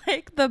is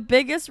like the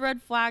biggest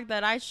red flag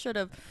that I should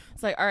have.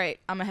 It's like, all right,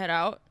 I'm gonna head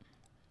out.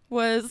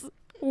 Was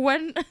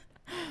when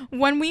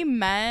we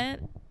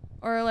met,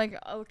 or like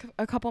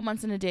a couple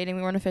months into dating,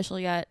 we weren't official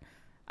yet.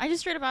 I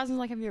just straight up asked him,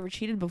 like, have you ever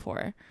cheated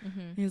before?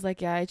 Mm-hmm. He was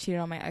like, yeah, I cheated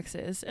on my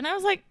exes. And I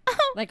was like,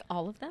 oh. Like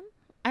all of them?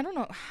 I don't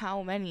know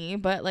how many,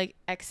 but like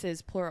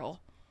exes plural.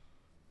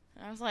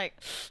 And I was like,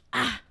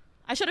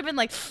 I should have been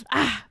like,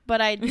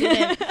 but I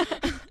didn't.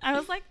 I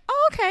was like,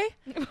 oh, okay.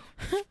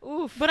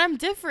 Oof. But I'm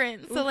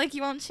different. So like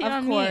you won't cheat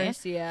on me. Of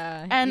course,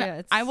 yeah.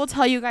 And I will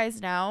tell you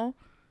guys now,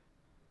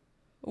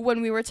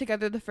 when we were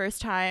together the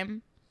first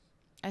time,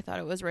 I thought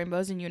it was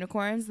rainbows and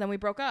unicorns. Then we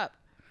broke up.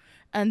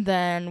 And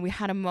then we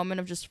had a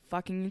moment of just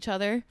fucking each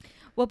other.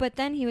 Well, but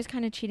then he was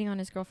kind of cheating on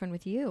his girlfriend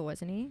with you,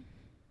 wasn't he?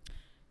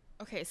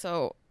 Okay,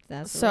 so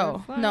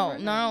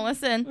no,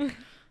 listen.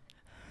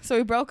 So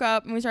we broke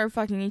up and we started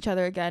fucking each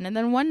other again. And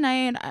then one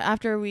night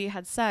after we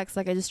had sex,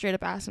 like I just straight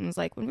up asked him, was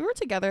like, when we were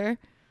together,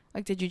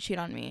 like, did you cheat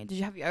on me?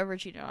 Have you ever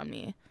cheated on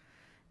me?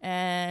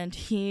 And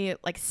he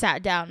like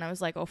sat down and I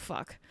was like, oh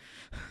fuck.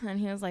 And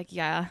he was like,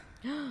 yeah,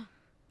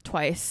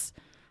 twice.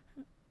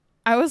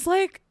 I was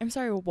like, I'm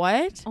sorry,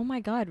 what? Oh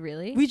my God,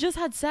 really? We just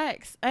had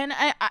sex. And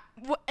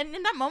and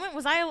in that moment,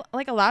 was I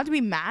like allowed to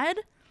be mad?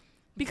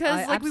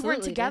 Because like we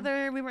weren't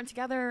together,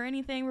 or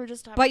anything. We were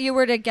just. But you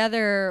were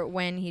together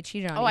when he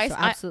cheated on you. So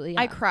absolutely,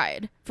 yeah. I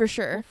cried for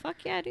sure. Well,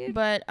 fuck yeah, dude.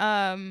 But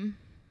yeah,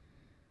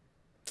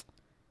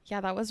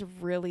 that was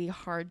really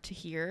hard to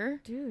hear,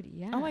 dude.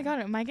 Yeah. Oh my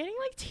God, am I getting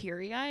like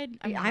teary eyed?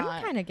 I'm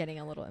kind of getting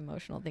a little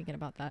emotional thinking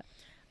about that.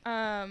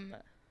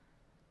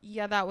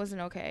 Yeah, that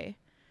wasn't okay,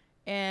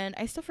 and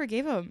I still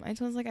forgave him. I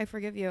was like, I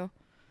forgive you,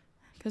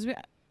 because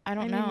I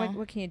don't know.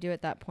 What can you do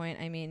at that point?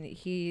 I mean,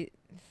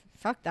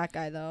 fuck that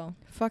guy though.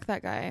 Fuck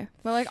that guy.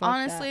 But like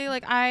honestly,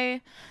 like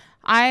I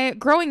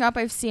growing up,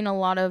 I've seen a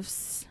lot of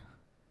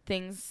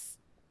things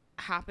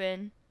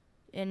happen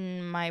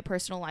in my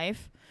personal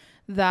life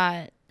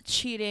that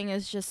cheating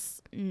is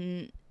just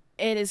it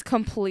is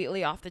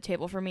completely off the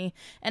table for me.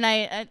 And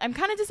I'm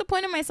kind of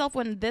disappointed in myself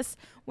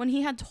when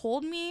he had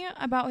told me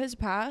about his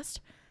past,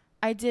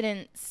 I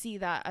didn't see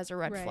that as a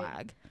red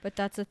flag. But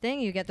that's the thing,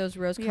 you get those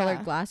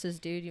rose-colored glasses,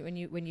 dude.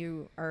 When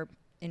you are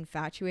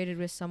infatuated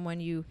with someone,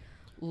 you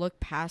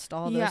look past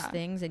all those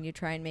things and you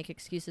try and make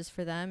excuses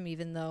for them,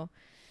 even though.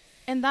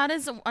 And that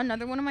is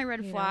another one of my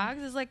red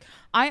flags is like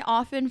I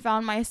often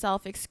found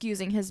myself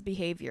excusing his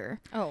behavior.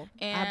 Oh,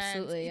 and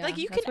absolutely. Yeah. Like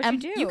you can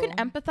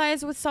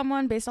empathize with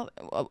someone based on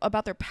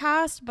about their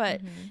past, but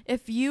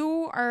if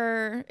you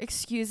are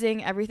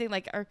excusing everything,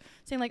 like or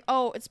saying like,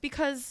 oh, it's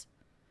because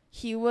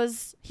he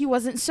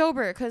wasn't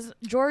sober, because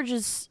George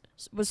was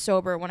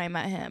sober when I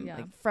met him,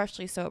 like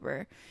freshly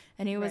sober,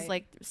 and he was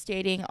like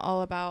stating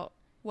all about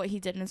what he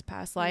did in his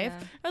past life.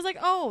 I was like,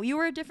 oh, you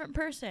were a different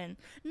person.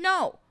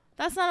 No,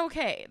 that's not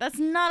okay. That's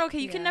not okay.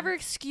 You can never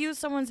excuse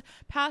someone's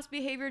past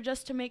behavior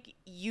just to make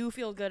you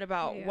feel good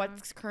about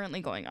what's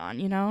currently going on,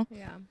 you know?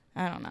 Yeah.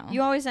 I don't know.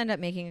 You always end up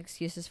making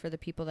excuses for the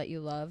people that you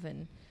love,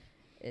 and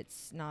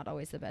it's not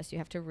always the best. You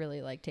have to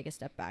really like take a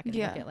step back and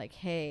look at like,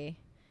 hey,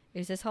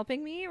 is this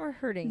helping me or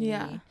hurting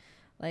me?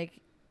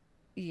 Like,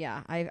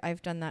 yeah,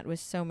 I've done that with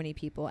so many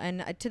people.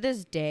 And to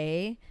this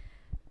day,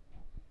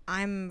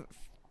 I'm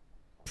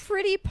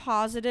pretty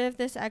positive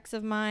this ex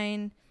of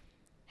mine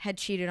had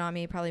cheated on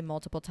me probably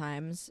multiple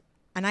times.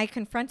 And I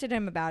confronted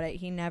him about it.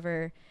 He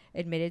never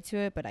admitted to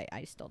it, but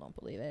I still don't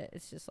believe it.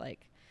 It's just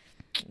like,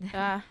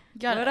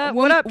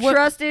 what up,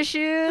 trust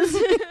issues?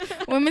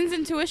 Women's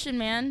intuition,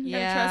 man. You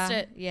gotta trust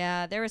it.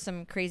 Yeah, there was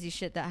some crazy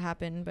shit that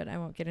happened, but I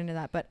won't get into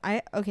that. But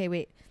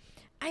wait.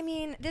 I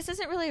mean, this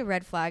isn't really a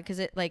red flag because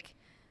it like,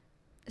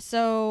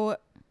 so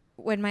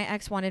when my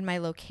ex wanted my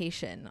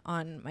location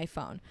on my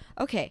phone.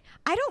 Okay,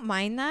 I don't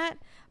mind that,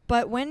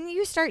 but when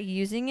you start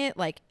using it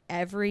like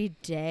every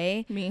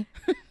day, Me.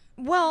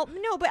 well,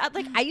 no, but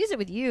like I use it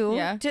with you.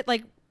 Yeah. To,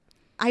 like,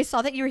 I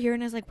saw that you were here,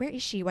 and I was like, "Where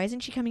is she? Why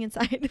isn't she coming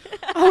inside?"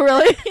 Oh,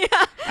 really?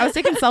 Yeah. I was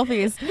taking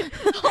selfies.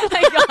 Oh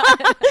my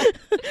god.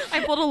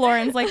 I pulled a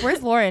Lauren's like,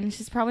 where's Lauren?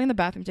 She's probably in the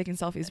bathroom taking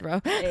selfies,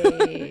 bro.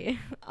 Hey.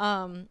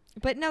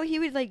 But no, he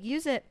would like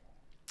use it.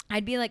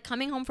 I'd be like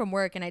coming home from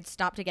work and I'd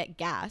stop to get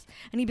gas,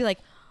 and he'd be like,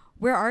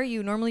 "Where are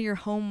you? Normally you're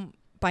home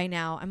by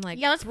now." I'm like,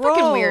 Yeah, that's "Bro,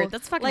 fucking weird.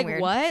 That's fucking like,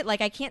 weird. What?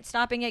 Like, I can't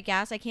stop and get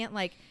gas. I can't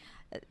like."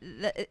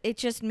 It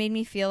just made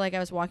me feel like I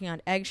was walking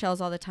on eggshells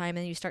all the time,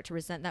 and you start to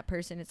resent that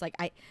person. It's like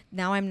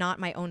now I'm not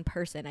my own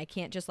person. I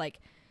can't just like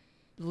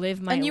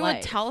live my life. And you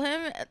would tell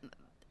him,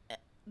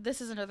 this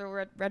is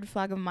another red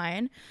flag of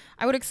mine.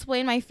 I would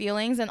explain my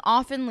feelings, and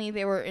oftenly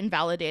they were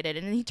invalidated,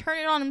 and he turned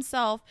it on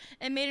himself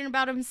and made it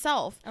about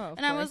himself. Oh,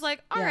 and I was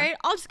like, all right,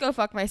 I'll just go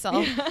fuck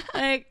myself.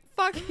 Like,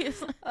 fuck you.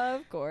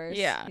 Of course.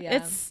 Yeah.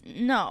 It's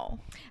no.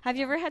 Have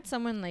you ever had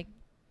someone like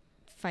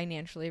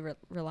financially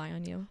rely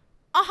on you?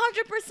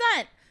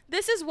 100%.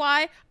 This is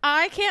why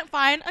I can't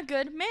find a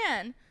good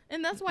man.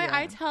 And that's why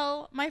I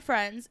tell my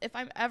friends, if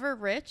I'm ever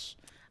rich,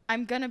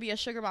 I'm going to be a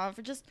sugar mama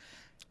for just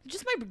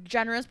my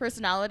generous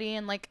personality.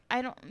 And like,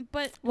 I don't,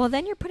 but. Well,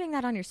 then you're putting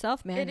that on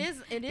yourself, man. It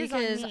is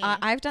because on me.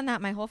 I've done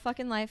that my whole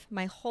fucking life.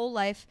 My whole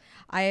life.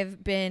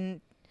 I've been,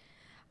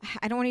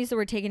 I don't want to use the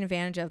word taken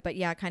advantage of, but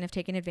yeah, kind of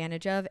taken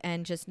advantage of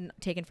and just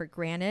taken for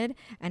granted,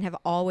 and have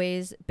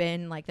always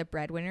been like the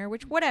breadwinner,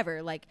 which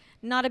whatever, like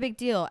not a big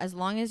deal as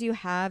long as you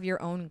have your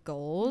own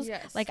goals.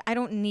 Yes. Like I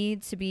don't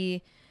need to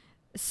be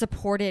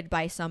supported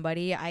by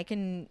somebody. I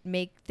can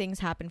make things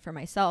happen for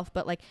myself,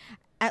 but like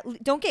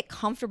don't get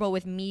comfortable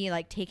with me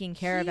like taking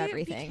care of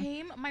everything. It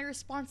became my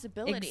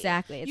responsibility.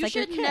 Exactly. It's you like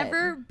should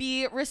never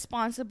be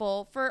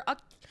responsible for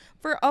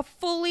a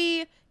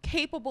fully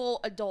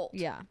capable adult.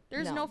 Yeah.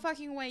 There's no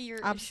fucking way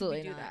you're absolutely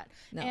you should do not. that.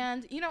 No.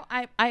 And you know,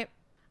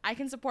 I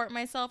can support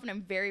myself, and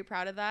I'm very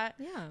proud of that.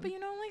 Yeah. But you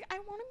know, like I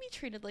want to be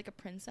treated like a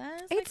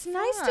princess. It's like,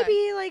 nice to fuck.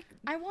 be like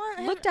I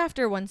want looked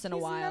after once in a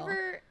he's while.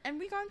 and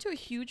we got into a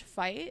huge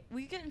fight.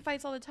 We get in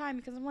fights all the time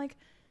because I'm like,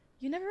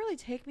 you never really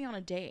take me on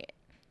a date.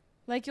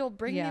 Like you'll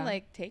bring me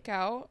like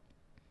takeout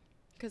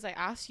because I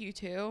asked you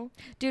to.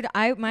 Dude,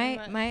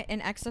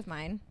 an ex of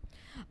mine,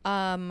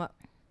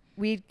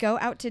 we'd go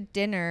out to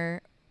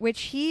dinner,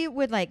 which he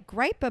would like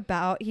gripe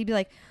about. He'd be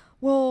like,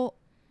 well,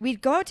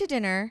 we'd go out to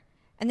dinner,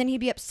 and then he'd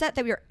be upset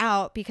that we were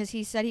out because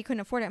he said he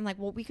couldn't afford it. I'm like,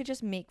 well, we could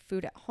just make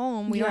food at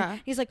home.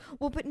 He's like,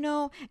 well, but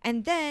no.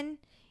 And then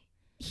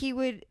he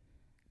would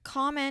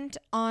comment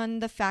on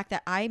the fact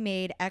that I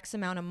made X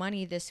amount of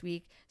money this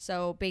week,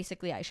 so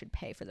basically I should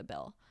pay for the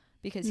bill.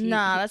 Because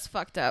that's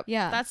fucked up.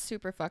 Yeah. That's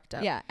super fucked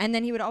up. Yeah. And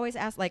then he would always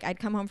ask, like, I'd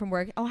come home from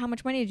work, oh, how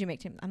much money did you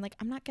make to him? I'm like,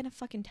 I'm not going to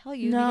fucking tell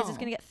you because it's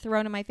going to get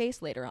thrown in my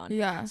face later on.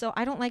 Yeah. So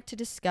I don't like to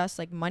discuss,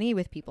 like, money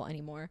with people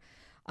anymore.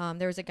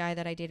 There was a guy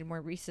that I dated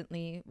more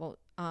recently, or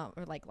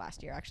like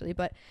last year, actually.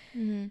 But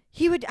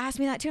he would ask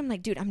me that, too. I'm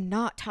like, dude, I'm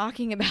not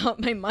talking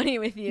about my money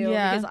with you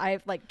because I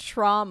have, like,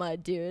 trauma,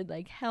 dude.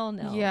 Like, hell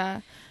no.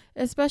 Yeah.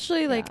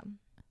 Especially, like,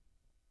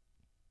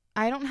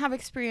 I don't have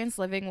experience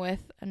living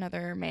with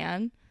another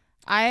man.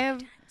 I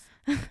have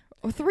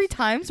 3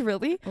 times,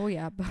 really. Oh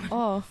yeah.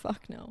 Oh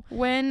fuck no.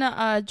 When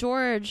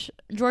George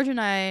and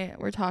I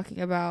were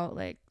talking about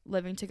like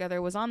living together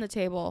was on the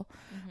table,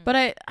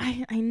 but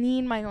I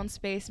need my own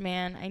space,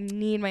 man. I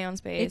need my own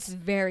space. It's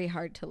very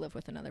hard to live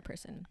with another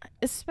person,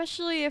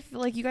 especially if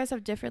like you guys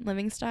have different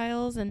living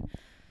styles, and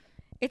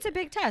it's a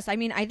big test. I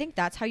mean, I think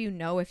that's how you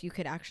know if you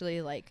could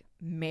actually like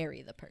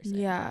marry the person.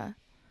 Yeah.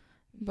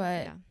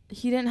 But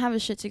he didn't have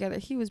his shit together.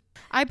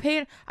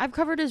 I've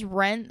covered his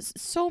rent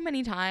so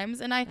many times,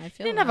 and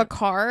he didn't have a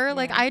car. Yeah.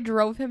 Like I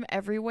drove him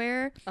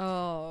everywhere.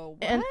 Oh,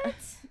 what? And,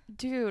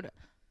 dude,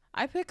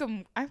 I pick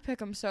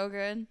him so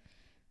good.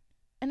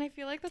 And I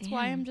feel like that's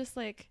why I'm just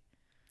like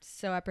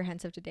so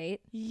apprehensive to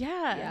date.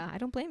 Yeah. Yeah, I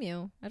don't blame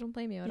you. I don't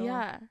blame you at all.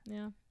 Yeah.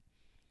 Yeah.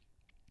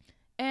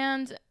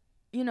 And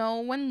you know,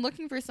 when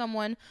looking for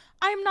someone,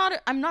 I'm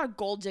not a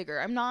gold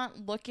digger. I'm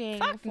not looking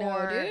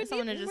for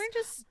someone to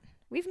just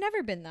We've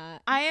never been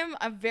that. I am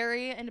a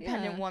very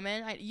independent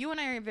woman. You and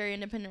I are a very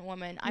independent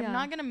woman. I'm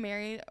not going to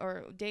marry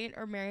or date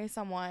or marry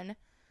someone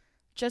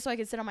just so I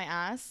can sit on my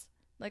ass.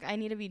 Like, I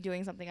need to be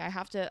doing something. I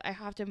have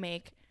to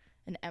make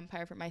an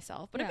empire for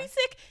myself. But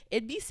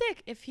it'd be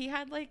sick if he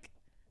had, like,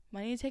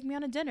 money to take me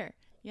on a dinner,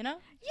 you know?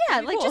 Yeah,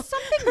 like, just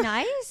something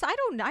nice. I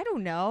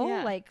don't know.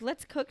 Yeah. Like,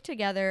 let's cook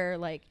together,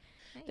 like.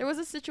 There was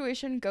a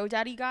situation,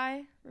 GoDaddy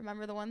guy.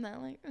 Remember the one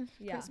that, like,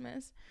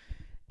 Christmas?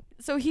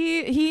 So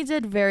he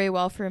did very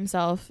well for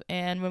himself,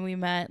 and when we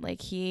met,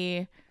 like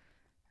he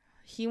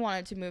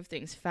wanted to move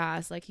things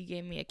fast. Like he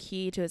gave me a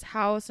key to his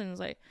house and was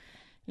like,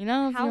 you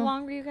know, how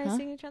long were you guys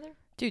seeing each other?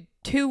 Dude,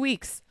 2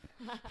 weeks.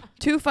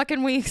 2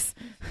 fucking weeks.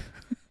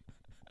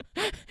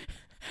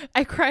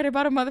 I cried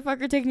about a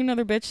motherfucker taking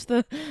another bitch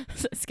to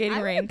the skating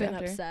I would have rink been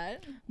after.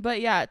 upset.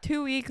 But yeah,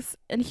 2 weeks,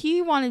 and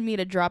he wanted me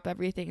to drop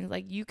everything. He's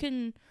like,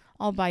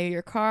 I'll buy you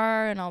your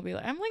car, and I'll be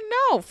like, I'm like,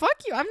 no, fuck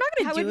you, I'm not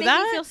gonna That do would make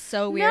that. me feel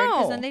so weird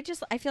because No. then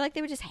I feel like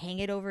they would just hang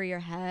it over your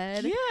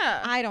head.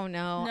 Yeah, I don't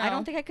know. No. I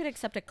don't think I could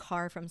accept a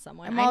car from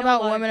someone. I'm I all know a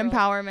about lot of women girls-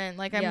 empowerment.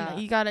 Like, Yeah.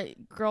 you gotta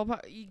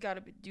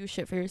do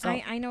shit for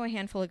yourself. I know a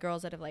handful of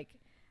girls that have like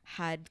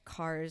had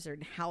cars or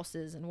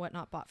houses and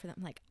whatnot bought for them.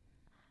 Like,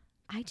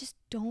 I just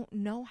don't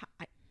know how.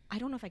 I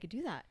don't know if I could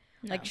do that.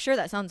 No. Like, sure,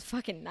 that sounds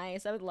fucking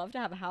nice. I would love to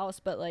have a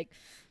house, but like,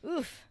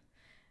 oof,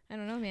 I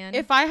don't know, man.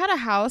 If I had a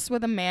house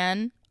with a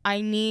man, I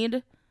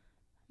need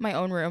my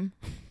own room.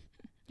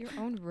 Your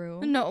own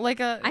room? No,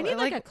 I need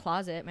like a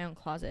closet, my own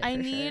closet. I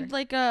for need sure.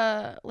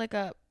 like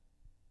a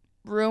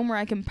room where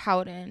I can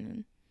pout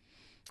in.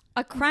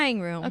 A crying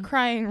room. A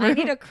crying room. I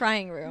need a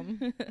crying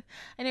room.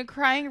 I need a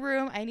crying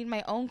room. I need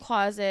my own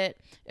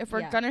closet. If we're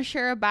Yeah. gonna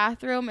share a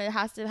bathroom, it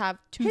has to have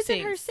two His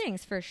sinks. and her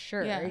sinks for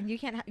sure. Yeah. You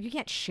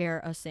can't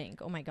share a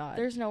sink. Oh my god.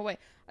 There's no way.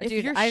 If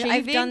Dude, you're I've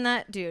shaving- done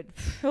that, dude.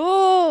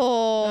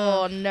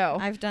 Oh Ugh. no.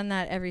 I've done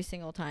that every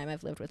single time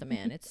I've lived with a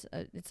man. It's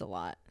a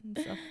lot.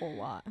 It's a whole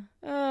lot.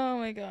 Oh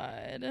my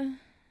god.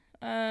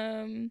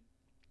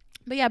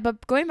 But yeah,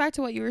 but going back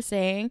to what you were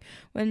saying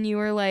when you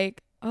were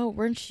like, "Oh,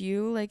 weren't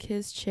you like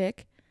his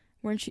chick?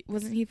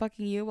 Wasn't he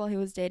fucking you while he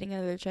was dating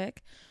another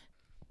chick?"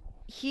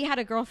 He had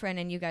a girlfriend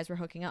and you guys were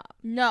hooking up.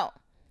 No.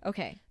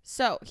 Okay.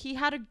 So, he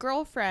had a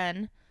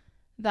girlfriend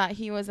that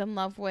he was in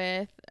love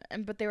with,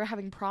 but they were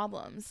having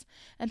problems.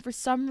 And for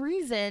some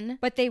reason,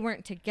 But they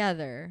weren't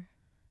together.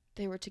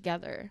 they were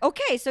together.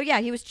 Okay, so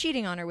yeah, he was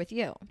cheating on her with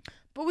you.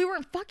 But we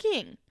weren't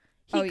fucking.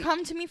 Oh,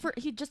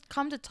 He'd just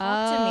come to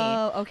talk to me.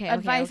 Oh, okay.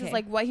 Advice okay. is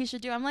like what he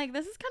should do. I'm like,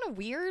 this is kind of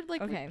weird.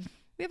 Like, Okay.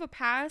 we have a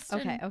past.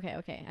 Okay, and-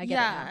 okay. I get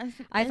it yeah. now.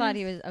 I and- thought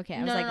he was okay. I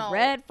was No, like, no.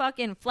 red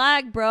fucking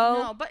flag,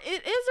 bro. No, but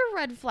it is a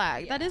red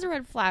flag. That Yeah. is a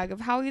red flag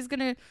of how he's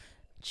gonna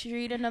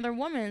treat another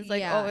woman. It's like,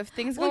 Yeah. oh, if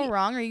things Well, go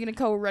wrong, are you gonna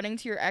go running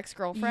to your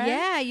ex-girlfriend?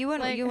 Yeah, you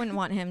Like- wouldn't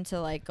want him to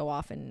like go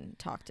off and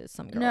talk to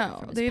some girl. No,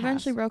 from his they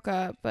eventually past. broke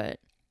up,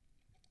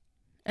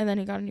 and then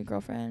he got a new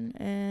girlfriend,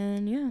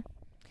 and yeah,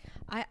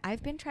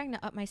 I've been trying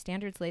to up my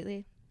standards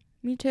lately.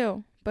 me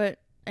too. But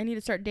I need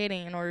to start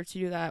dating in order to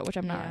do that, which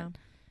I'm Yeah. not.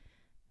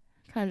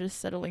 Kind of just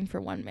settling for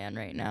one man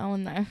right now,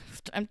 and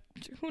I'm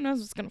who knows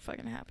what's gonna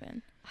fucking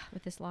happen,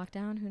 With this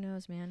lockdown, who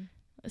knows, man?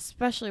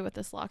 especially with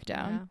this lockdown.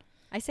 Yeah.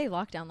 I say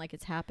lockdown like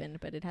it's happened,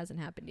 but it hasn't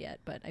happened yet.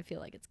 But I feel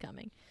like it's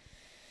coming.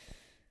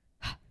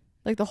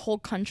 Like the whole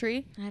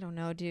country. I don't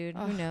know, dude.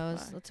 Oh, Who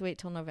knows? fuck. Let's wait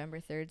till November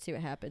 3rd, see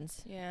what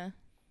happens. Yeah.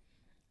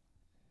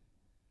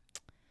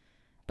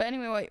 But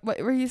anyway, what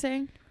were you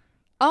saying?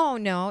 Oh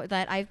no,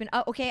 that I've been.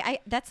 Oh, okay.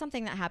 That's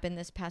something that happened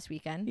this past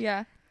weekend.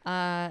 Yeah.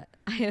 I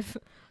have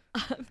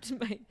upped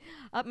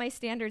my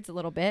standards a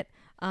little bit.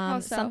 How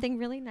so? Something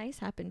really nice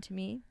happened to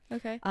me.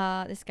 Okay.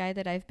 This guy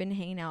that I've been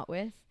hanging out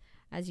with,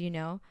 as you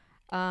know.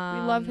 We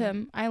love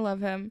him. I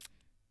love him.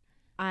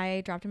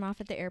 I dropped him off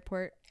at the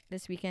airport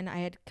this weekend. I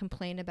had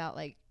complained about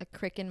like a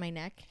crick in my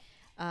neck.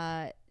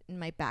 And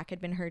my back had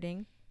been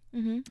hurting.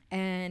 Mm-hmm.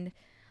 And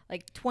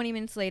like 20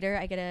 minutes later,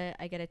 I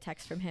get a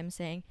text from him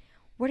saying,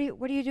 what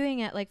are you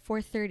doing at like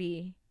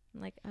 4:30?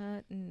 I'm like,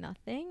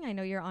 nothing. I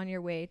know you're on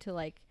your way to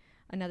like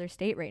another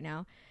state right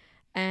now.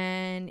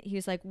 And he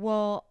was like,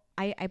 well,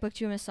 I booked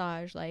you a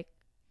massage. Like,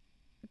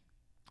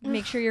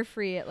 make sure you're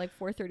free at like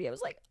 4:30. I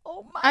was like,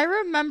 oh my. I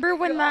remember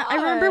when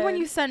God.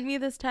 you sent me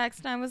this text,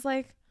 and I was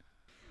like,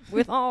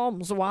 With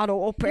arms wide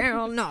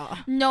open. No.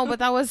 no, but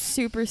that was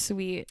super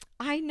sweet.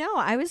 I know.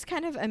 I was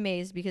kind of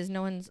amazed because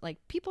no one's like,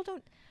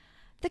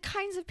 the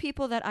kinds of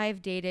people that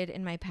I've dated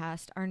in my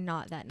past are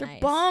not that They're nice.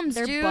 bums,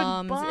 They're dude.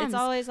 bums. Bums. It's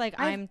always like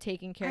I've- I'm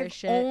taking care I've of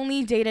shit.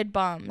 only dated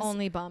bums.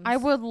 Only bums. I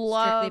would Strictly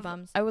love.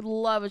 bums. I would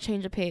love a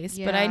change of pace,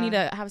 but I Yeah. need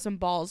to have some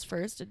balls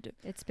first to do.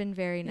 It's been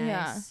very nice.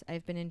 Yeah.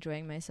 I've been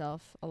enjoying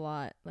myself a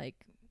lot. Like,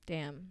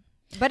 damn.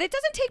 But it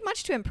doesn't take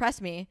much to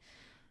impress me.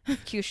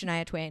 Q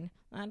Shania Twain.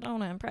 I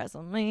don't impress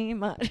me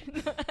much.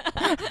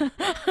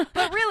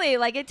 But really,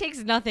 like, it takes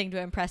nothing to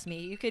impress me.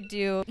 You could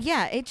do.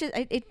 Yeah,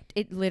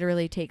 it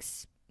literally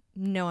takes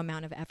no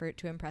amount of effort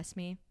to impress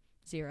me.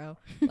 Zero.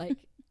 Like,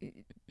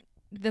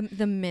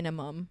 the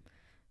minimum.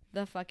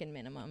 The fucking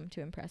minimum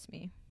to impress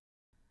me.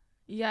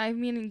 Yeah, I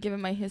mean,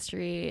 given my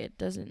history, it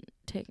doesn't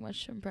take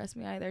much to impress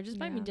me either. Just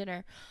buy me Yeah.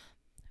 dinner.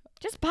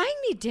 Just buying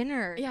me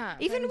dinner. Yeah,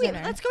 Even buy me we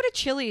dinner. let's go to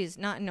Chili's.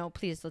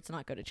 Please let's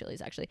not go to Chili's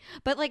actually.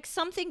 But like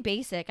something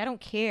basic. I don't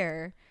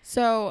care.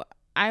 So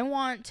I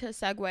want to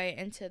segue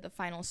into the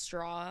final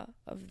straw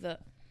of the.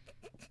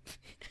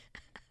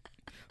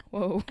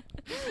 Whoa.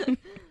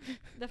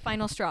 The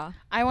final straw.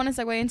 I want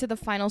to segue into the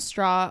final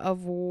straw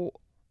of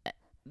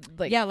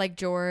like. Yeah, like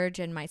George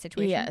and my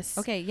situation. Yes.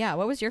 Okay, yeah.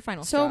 What was your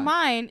final So straw?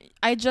 mine,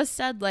 I just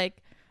said like,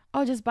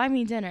 oh, just buy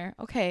me dinner.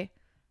 Okay.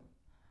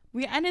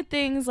 We ended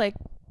things like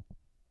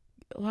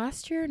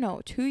last year?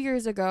 No, 2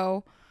 years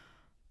ago.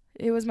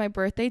 It was my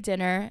birthday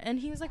dinner, and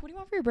he was like, "What do you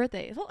want for your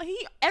birthday?" So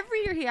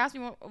every year he asks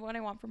me what I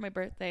want for my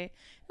birthday.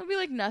 It'll be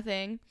like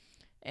nothing,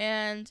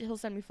 and he'll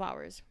send me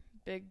flowers.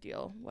 Big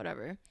deal,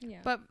 whatever. Yeah.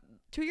 But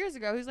 2 years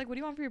ago, he was like, "What do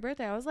you want for your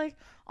birthday?" I was like,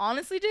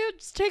 "Honestly, dude,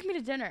 just take me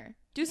to dinner.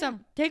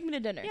 Take me to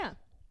dinner." Yeah.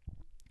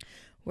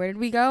 Where did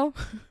we go?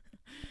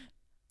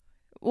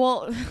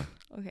 Well,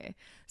 okay.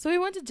 So we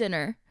went to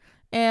dinner,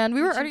 and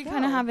we were already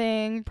kind of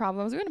having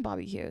problems. We went to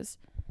barbecues.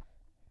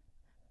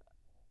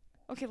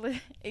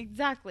 Okay,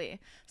 exactly.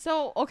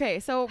 So,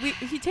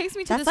 he takes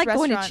me to this restaurant. That's like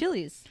going to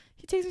Chili's.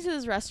 He takes me to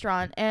this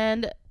restaurant,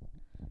 and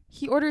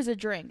he orders a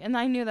drink. And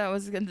I knew that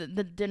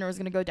the dinner was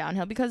going to go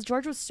downhill because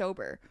George was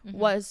sober.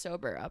 Was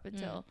sober up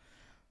until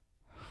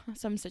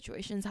some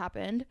situations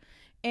happened.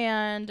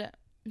 And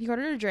he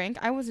ordered a drink.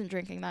 I wasn't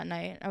drinking that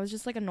night. I was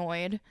just, like,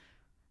 annoyed.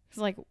 It's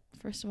like,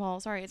 first of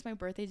all, sorry, it's my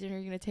birthday dinner.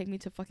 You're going to take me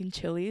to fucking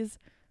Chili's?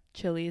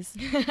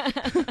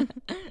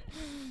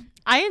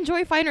 I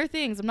enjoy finer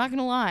things. I'm not going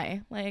to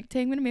lie. Like,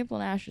 take me to Maple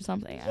and Ash or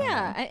something.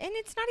 Yeah, and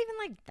it's not even,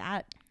 like,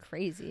 that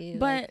crazy.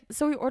 But,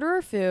 so we order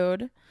our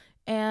food,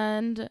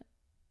 and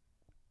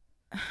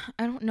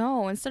I don't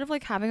know. Instead of,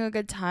 like, having a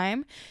good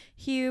time,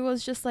 he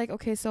was just like,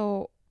 okay,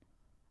 so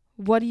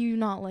what do you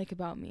not like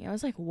about me? I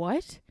was like,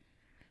 what?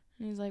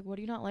 And he's like, what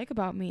do you not like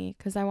about me?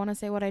 Because I want to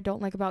say what I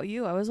don't like about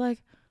you. I was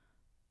like,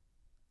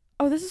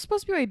 oh, this is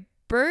supposed to be my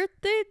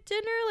birthday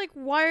dinner? Like,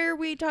 why are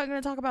we going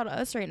to talk about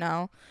us right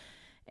now?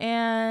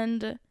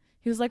 And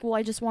he was like, well,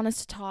 I just want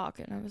us to talk.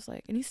 And I was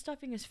like, and he's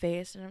stuffing his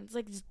face, and it's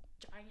like this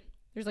giant,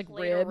 there's like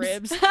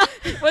ribs.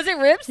 Was it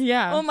ribs?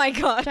 Yeah. Oh my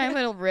god. Giant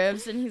little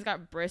ribs, and he's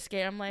got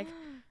brisket. I'm like,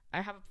 I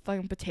have a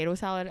fucking potato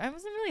salad. I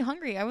wasn't really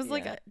hungry. I was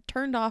like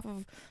turned off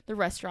of the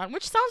restaurant,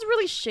 which sounds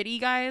really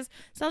shitty, guys.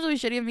 Sounds really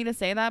shitty of me to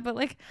say that, but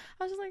like,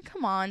 I was just like,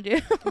 come on,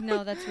 dude.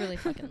 No, that's really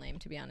fucking lame,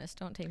 to be honest.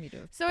 Don't take me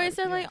to. So I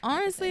said, like,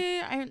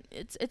 honestly,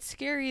 it's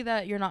scary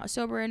that you're not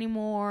sober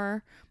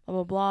anymore.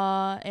 Blah blah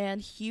blah.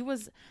 And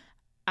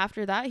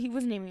after that, he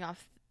was naming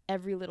off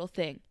every little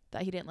thing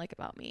that he didn't like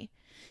about me.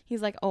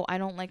 He's like, oh, I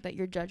don't like that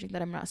you're judging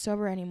that I'm not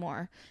sober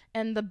anymore.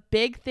 And the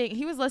big thing,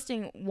 he was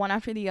listing one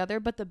after the other,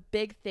 but the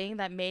big thing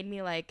that made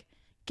me, like,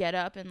 get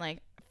up and, like,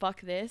 fuck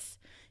this,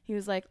 he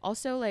was like,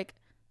 also, like,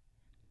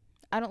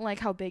 I don't like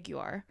how big you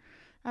are.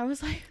 I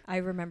was like, I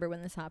remember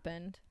when this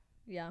happened.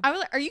 Yeah. I was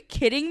like, are you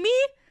kidding me?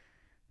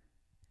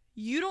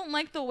 You don't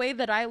like the way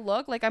that I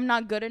look? Like, I'm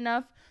not good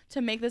enough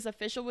to make this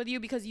official with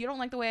you because you don't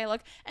like the way I look?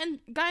 And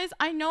guys,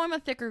 I know I'm a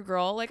thicker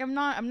girl. Like, I'm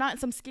not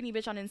some skinny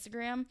bitch on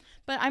Instagram,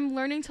 but I'm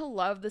learning to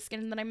love the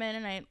skin that I'm in.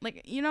 And I,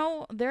 like, you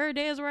know, there are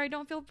days where I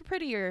don't feel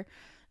prettier.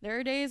 There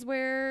are days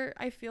where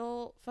I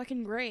feel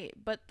fucking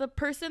great. But the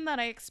person that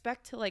I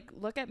expect to, like,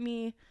 look at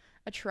me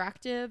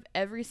attractive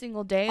every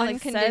single day, like,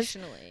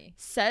 unconditionally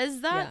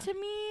says that to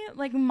me,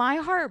 like, my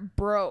heart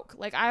broke.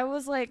 Like, I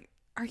was like,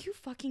 are you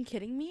fucking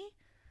kidding me?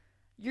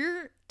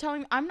 You're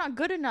telling me I'm not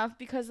good enough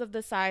because of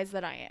the size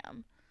that I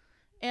am.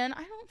 And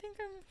I don't think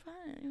I'm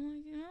fine.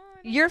 Like, you know,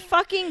 you're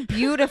fucking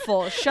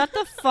beautiful. Shut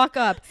the fuck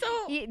up.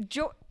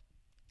 So,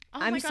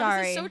 I'm my God,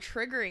 sorry. This is so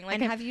triggering.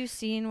 Like, and have you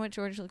seen what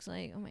George looks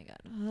like? Oh my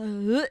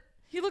God.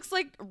 He looks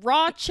like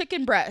raw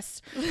chicken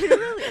breast.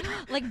 Literally.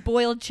 Like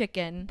boiled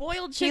chicken.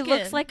 Boiled chicken. He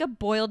looks like a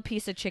boiled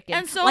piece of chicken.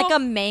 And so, like a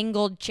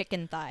mangled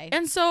chicken thigh.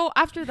 And so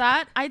after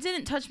that, I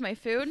didn't touch my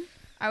food.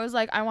 I was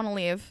like, I want to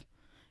leave.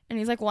 And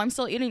he's like, well, I'm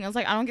still eating. I was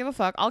like, I don't give a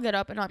fuck. I'll get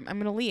up and I'm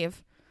going to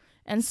leave.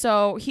 And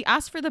so he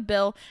asked for the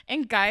bill.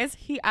 And guys,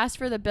 he asked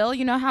for the bill.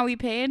 You know how he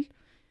paid?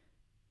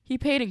 He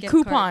paid in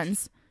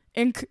coupons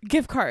and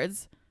gift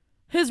cards.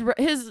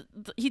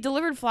 He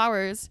delivered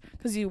flowers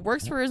because he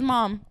works for his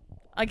mom.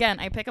 Again,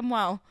 I pick him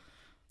well.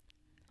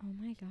 Oh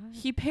my God.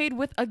 He paid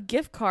with a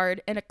gift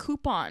card and a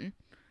coupon.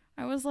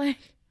 I was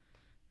like,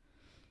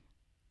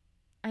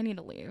 I need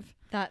to leave.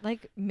 That,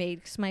 like,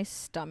 makes my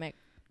stomach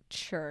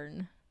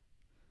churn.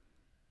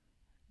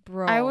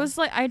 Bro. I was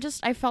like,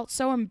 I felt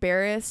so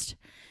embarrassed.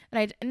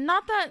 And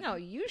not that. No,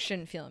 you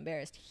shouldn't feel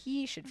embarrassed.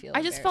 He should feel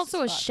I just felt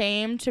so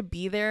ashamed to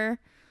be there.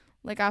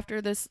 Like,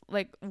 after this,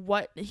 like,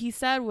 what he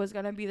said was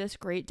going to be this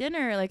great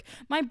dinner. Like,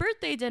 my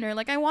birthday dinner.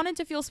 Like, I wanted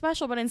to feel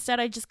special, but instead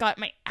I just got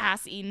my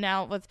ass eaten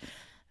out with,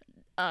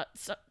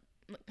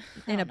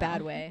 in a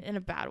bad way. In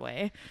a bad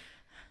way.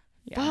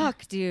 Yeah.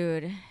 Fuck,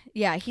 dude.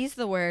 Yeah, he's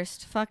the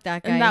worst. Fuck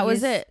that guy. And that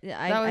was it.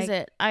 That was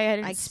it. I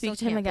didn't speak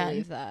to him again. I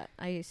believe that.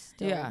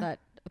 That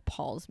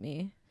appalls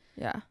me.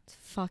 Yeah. It's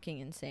fucking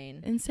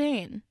insane.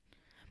 Insane.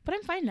 But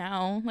I'm fine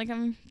now. Like,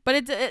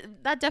 but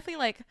that definitely,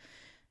 like,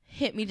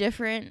 hit me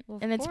different. Well,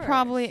 and it's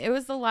probably, it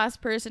was the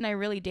last person I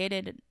really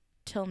dated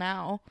till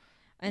now.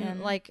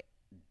 And like,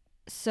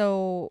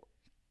 so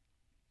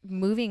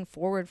moving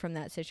forward from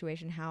that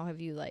situation, how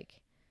have you,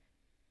 like,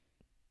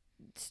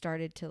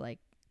 started to, like,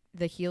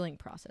 the healing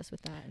process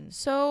with that? And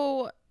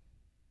so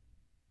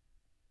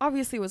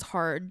obviously it was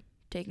hard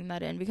taking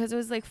that in because it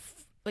was like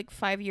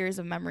 5 years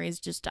of memories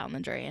just down the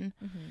drain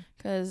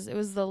because it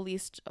was the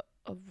least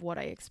of what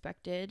I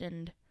expected.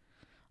 And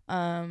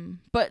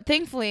but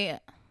thankfully,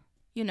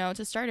 you know,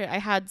 to start it, I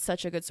had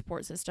such a good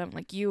support system.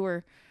 Like, you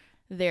were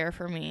there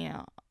for me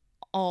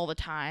all the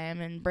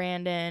time, and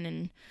Brandon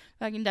and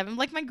fucking Devin,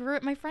 like,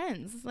 my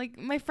friends. Like,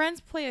 my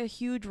friends play a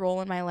huge role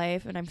in my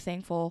life, and I'm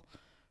thankful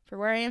for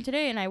where I am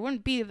today, and I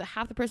wouldn't be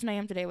half the person I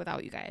am today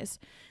without you guys.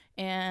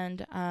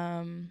 And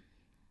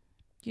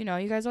you know,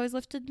 you guys always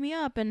lifted me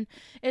up, and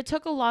it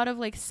took a lot of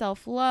like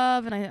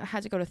self-love, and I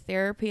had to go to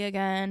therapy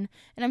again,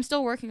 and I'm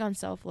still working on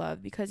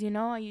self-love because, you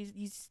know,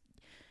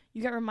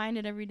 you get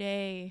reminded every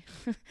day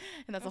and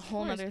that's Of a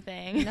whole course. nother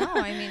thing. No,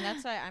 I mean,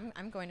 that's why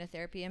I'm going to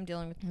therapy. I'm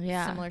dealing with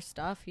similar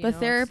stuff. But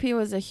therapy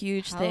was a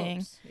huge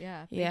thing.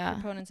 Yeah. Big Yeah.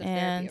 proponents of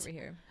And therapy over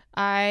here.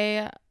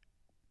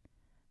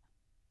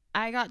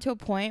 I got to a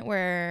point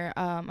where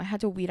I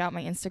had to weed out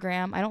my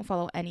Instagram. I don't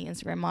follow any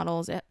Instagram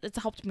models. It's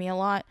helped me a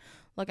lot,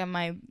 like on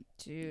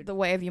the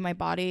way I view my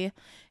body.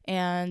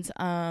 And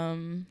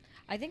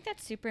I think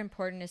that's super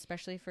important,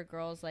 especially for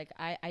girls. Like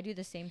I do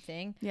the same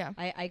thing. Yeah.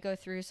 I go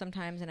through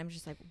sometimes and I'm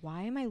just like,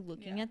 why am I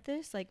looking at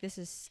this? Like, this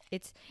is,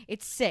 it's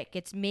sick.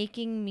 It's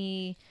making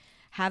me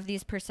have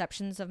these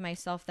perceptions of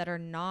myself that are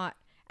not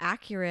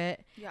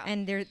accurate. Yeah.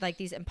 And they're like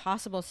these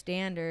impossible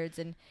standards.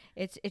 And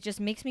it just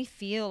makes me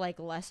feel like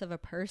less of a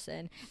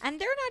person.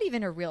 And they're not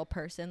even a real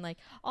person. Like,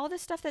 all the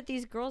stuff that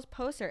these girls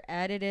post are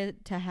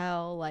edited to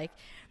hell. Like,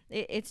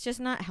 it's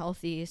just not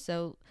healthy.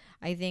 So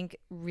I think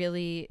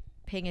really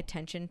paying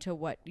attention to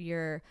what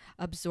you're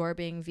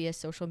absorbing via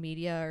social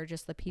media or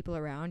just the people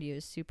around you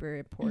is super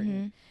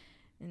important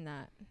in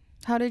that.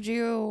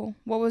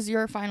 What was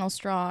your final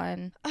straw?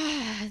 And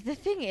The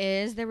thing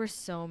is, there were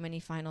so many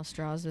final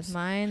straws with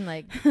mine.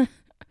 Like,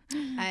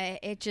 I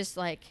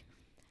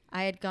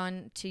had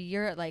gone to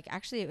Europe. Like,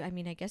 actually, I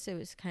mean, I guess it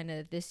was kind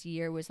of this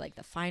year was like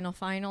the final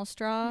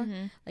straw.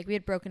 Like, we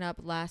had broken up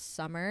last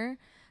summer,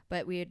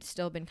 but we had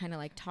still been kind of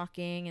like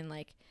talking, and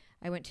like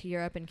I went to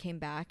Europe and came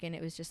back, and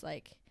it was just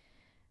like,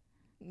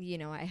 you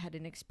know, I had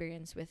an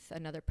experience with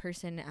another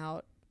person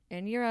out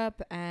in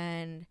Europe,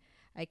 and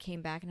I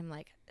came back and I'm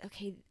like,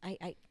 okay,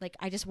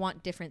 I just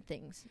want different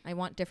things. I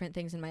want different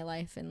things in my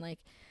life. And like,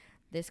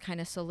 this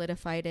kind of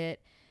solidified it.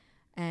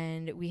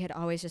 And we had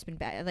always just been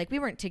back. Like, we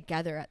weren't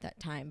together at that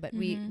time, but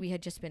we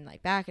had just been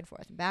like back and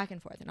forth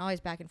and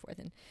always back and forth.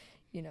 And,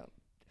 you know,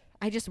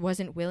 I just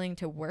wasn't willing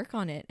to work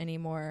on it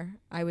anymore.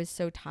 I was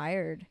so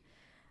tired.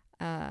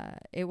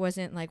 It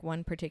wasn't like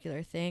one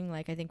particular thing.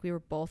 Like, I think we were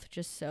both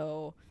just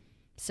so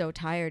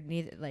tired.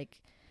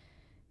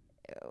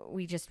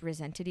 We just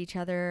resented each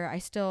other. I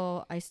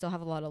still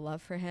have a lot of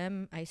love for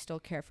him. I still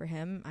care for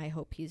him. I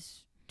hope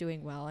he's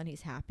doing well and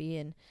he's happy.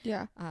 And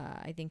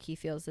I think he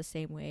feels the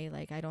same way.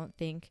 Like, I don't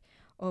think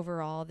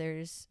overall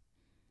there's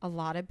a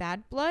lot of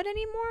bad blood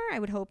anymore. I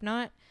would hope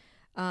not.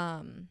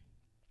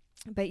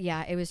 But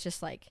yeah, it was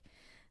just like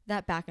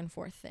that back and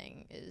forth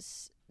thing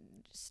is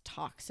just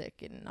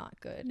toxic and not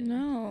good.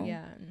 No.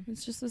 Yeah.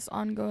 It's just this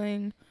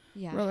ongoing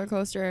roller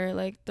coaster.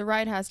 Like, the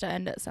ride has to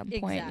end at some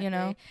point, you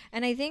know?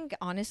 And I think,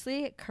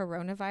 honestly,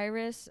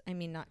 coronavirus, I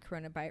mean, not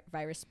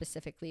coronavirus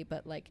specifically,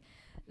 but like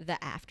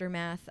the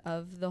aftermath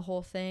of the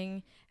whole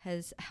thing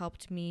has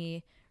helped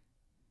me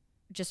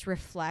just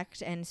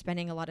reflect, and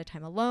spending a lot of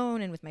time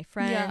alone and with my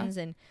friends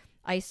and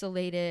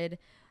isolated,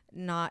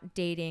 not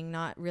dating,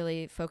 not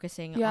really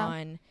focusing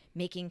on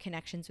making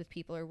connections with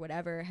people or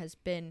whatever has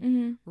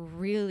been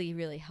really,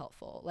 really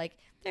helpful. Like,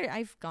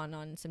 I've gone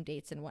on some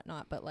dates and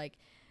whatnot, but like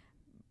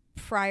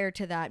prior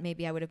to that,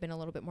 maybe I would have been a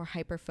little bit more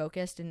hyper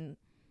focused, and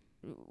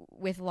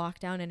with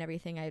lockdown and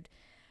everything, I'd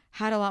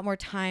had a lot more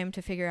time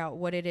to figure out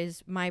what it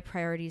is my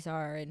priorities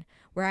are and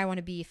where I want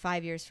to be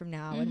 5 years from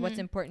now and what's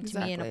important to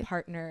me in a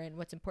partner and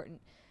what's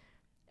important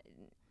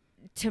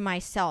to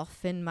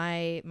myself and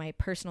my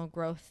personal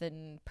growth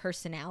and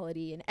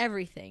personality and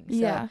everything.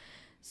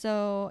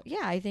 So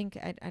I think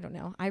I don't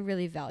know. I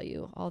really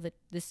value all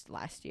this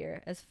last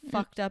year. As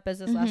fucked up as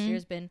this last year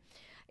has been,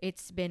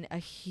 it's been a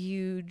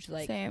huge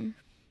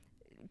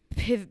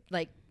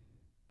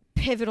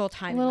pivotal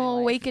time. A little in my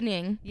life.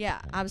 awakening.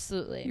 Yeah,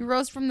 absolutely. You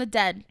rose from the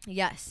dead.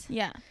 Yes.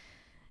 Yeah.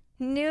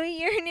 New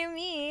year, new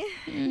me.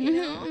 You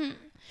know?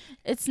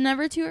 It's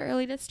never too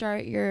early to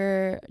start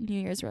your New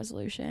Year's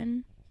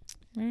resolution,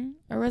 right?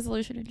 Or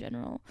resolution in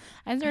general.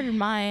 I started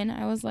mine.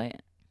 I was like,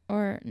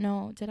 or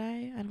no, did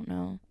I? I don't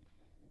know.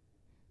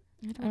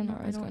 I don't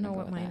know. I don't know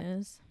what mine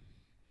is.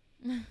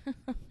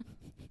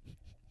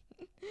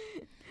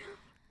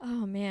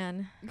 Oh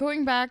man.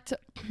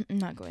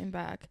 Not going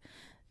back.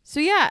 So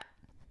yeah.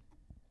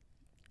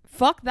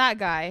 Fuck that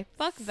guy.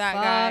 Fuck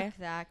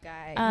that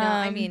guy. No,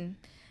 I mean,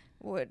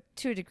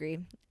 to a degree.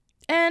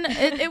 And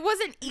it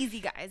wasn't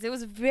easy, guys. It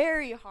was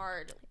very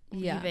hard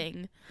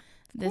leaving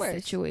this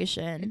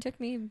situation. It took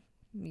me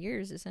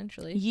years,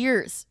 essentially.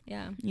 Years.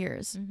 Yeah.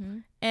 Years. Mm-hmm.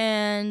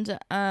 And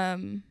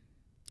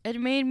it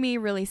made me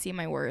really see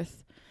my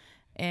worth.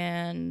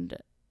 And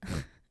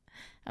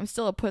I'm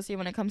still a pussy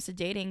when it comes to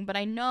dating, but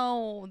I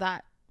know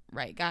that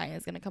right guy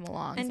is going to come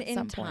along and at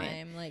some point.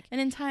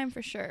 And in time,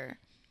 for sure.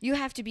 You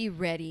have to be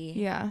ready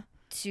Yeah.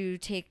 to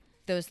take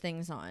those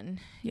things on.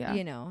 Yeah.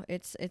 You know,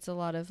 it's a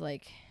lot of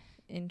like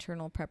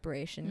internal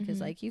preparation, because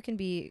like you can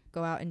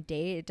go out and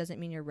date. It doesn't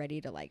mean you're ready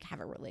to like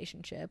have a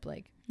relationship.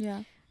 Like,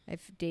 yeah,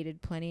 I've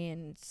dated plenty,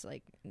 and it's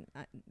like,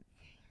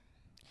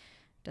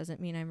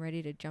 doesn't mean I'm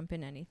ready to jump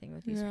in anything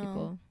with these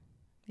people.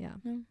 Yeah.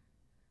 No.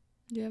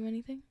 Do you have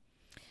anything?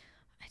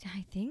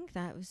 I think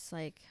that was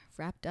like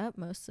wrapped up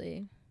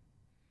mostly.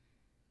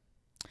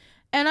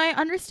 And I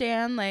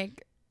understand,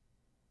 like,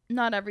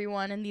 not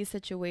everyone in these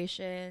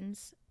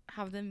situations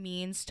have the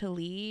means to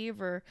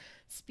leave or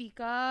speak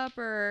up,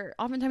 or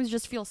oftentimes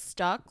just feel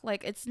stuck.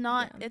 Like, it's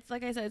not, it's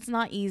like I said, it's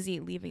not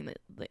easy leaving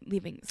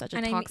such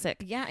a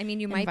toxic I mean,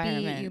 you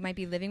might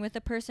be living with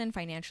a person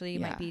financially. You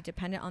might be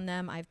dependent on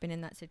them. I've been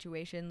in that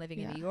situation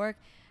living in New York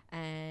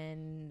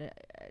and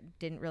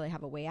didn't really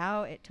have a way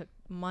out. It took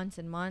months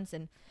and months,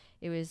 and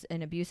it was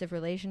an abusive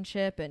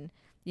relationship. And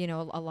you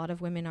know, a lot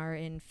of women are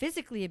in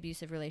physically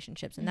abusive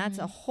relationships, and that's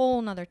a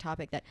whole nother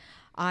topic that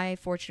I,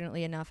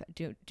 fortunately enough,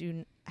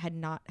 have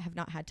not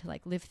had to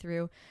like live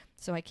through,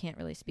 so I can't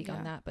really speak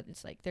on that. But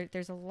it's like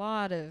there's a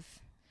lot of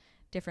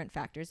different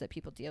factors that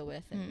people deal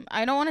with, and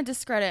I don't want to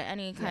discredit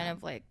any kind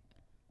of like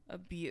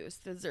abuse.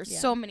 There's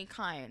so many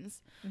kinds.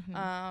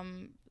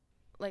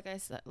 Like I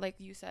said, like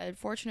you said,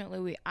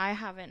 fortunately, I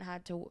haven't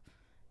had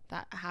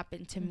that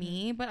happen to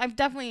me, but I've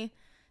definitely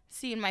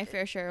seen my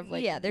fair share of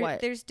like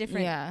there's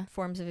different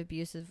forms of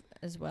abuse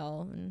as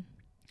well.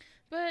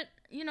 But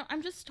you know,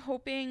 I'm just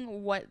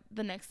hoping what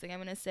the next thing I'm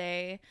gonna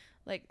say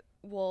like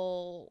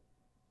will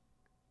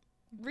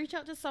reach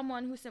out to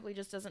someone who simply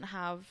just doesn't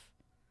have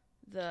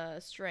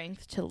the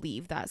strength to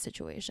leave that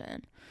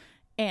situation.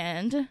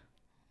 And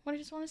what I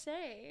just want to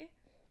say,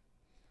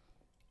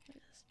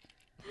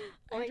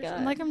 oh my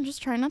God, I'm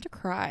just trying not to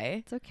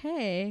cry. It's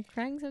okay,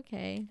 crying's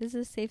okay. This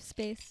is a safe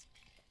space.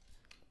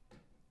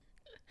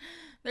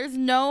 There's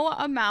no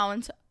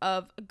amount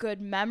of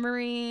good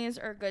memories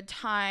or good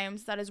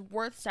times that is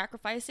worth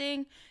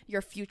sacrificing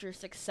your future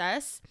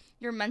success,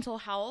 your mental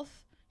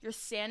health, your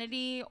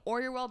sanity,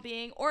 or your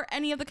well-being, or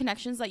any of the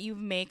connections that you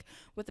make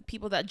with the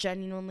people that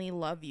genuinely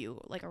love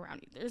you, like,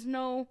 around you. There's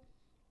no,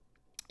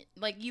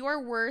 like, you are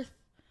worth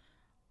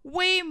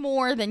way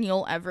more than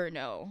you'll ever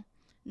know.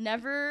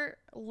 Never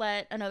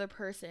let another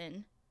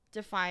person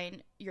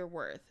define your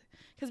worth.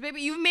 Because,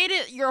 baby, you've made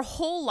it your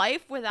whole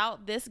life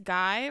without this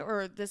guy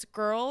or this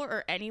girl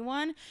or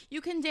anyone. You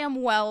can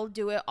damn well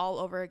do it all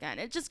over again.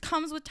 It just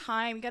comes with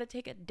time. You got to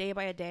take it day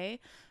by day.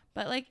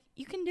 But, like,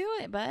 you can do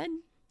it, bud.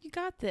 You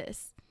got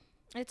this.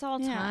 It's all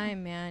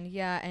time, man.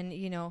 Yeah, and,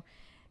 you know,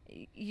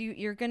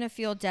 you're going to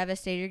feel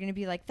devastated. You're going to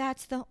be like,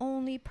 that's the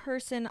only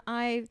person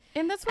I've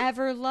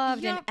ever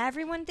loved. And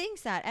everyone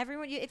thinks that.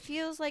 It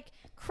feels like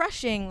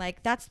crushing.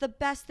 Like, that's the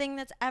best thing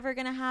that's ever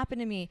going to happen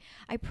to me.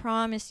 I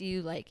promise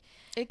you, like,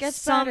 it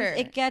gets better.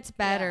 It gets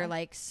better.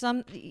 Like,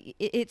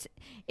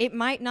 it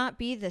might not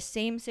be the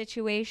same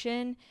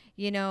situation.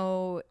 You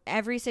know,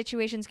 every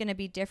situation's going to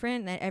be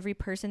different. That every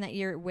person that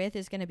you're with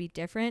is going to be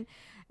different.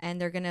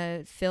 And they're going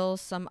to fill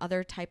some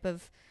other type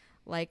of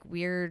like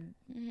weird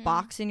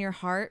box in your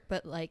heart,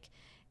 but like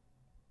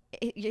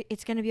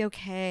it's gonna be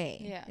okay.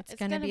 Yeah, it's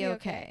gonna be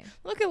okay.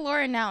 Look at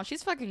Lauren now.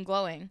 She's fucking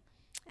glowing.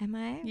 Am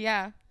I?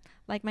 Yeah.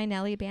 Like my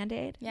Nelly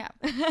Band-Aid? Yeah.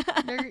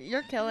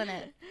 you're killing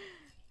it.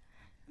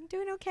 I'm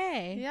doing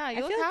okay. Yeah, I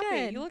feel happy.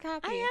 good. You look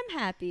happy. I am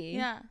happy.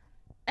 Yeah.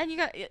 And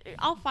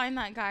I'll find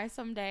that guy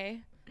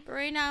someday. But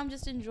right now I'm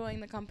just enjoying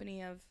the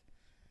company of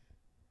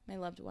my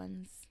loved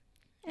ones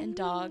and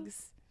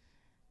dogs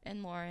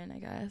and Lauren, I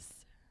guess.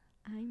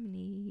 I'm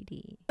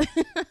needy.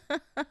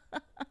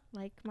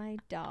 Like my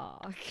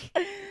dog.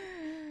 But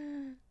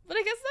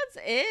I guess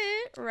that's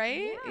it,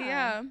 right?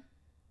 Yeah.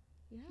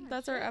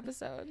 That's our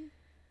episode.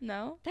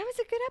 No? That was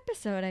a good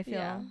episode, I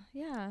feel.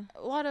 Yeah.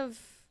 It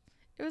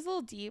was a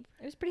little deep.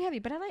 It was pretty heavy,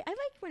 but I like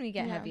when we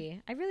get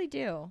heavy. I really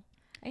do.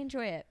 I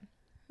enjoy it.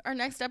 Our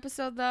next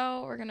episode,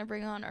 though, we're going to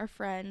bring on our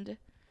friend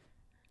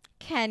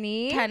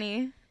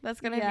Kenny. That's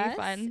going to be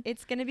fun.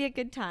 It's going to be a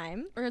good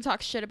time. We're going to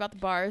talk shit about the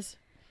bars.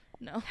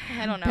 No,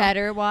 I don't know.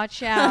 Better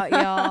watch out,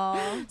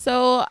 y'all.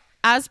 So,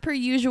 as per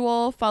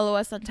usual, follow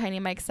us on Tiny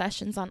Mike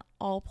Sessions on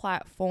all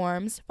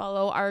platforms.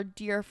 Follow our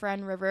dear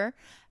friend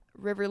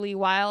Riverly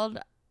Wild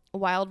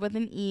with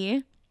an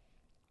E.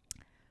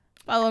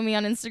 Follow me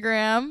on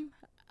Instagram,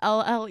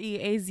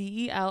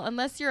 HELLLLL.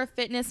 Unless you're a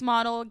fitness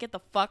model, get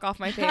the fuck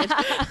off my page.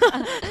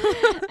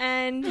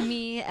 And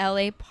me,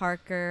 LA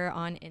Parker,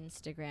 on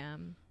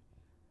Instagram.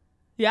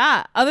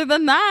 Yeah, other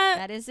than that,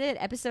 that is it.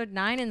 Episode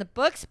 9 in the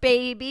books,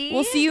 baby.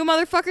 We'll see you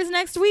motherfuckers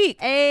next week.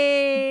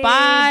 Hey.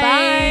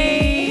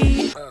 Bye.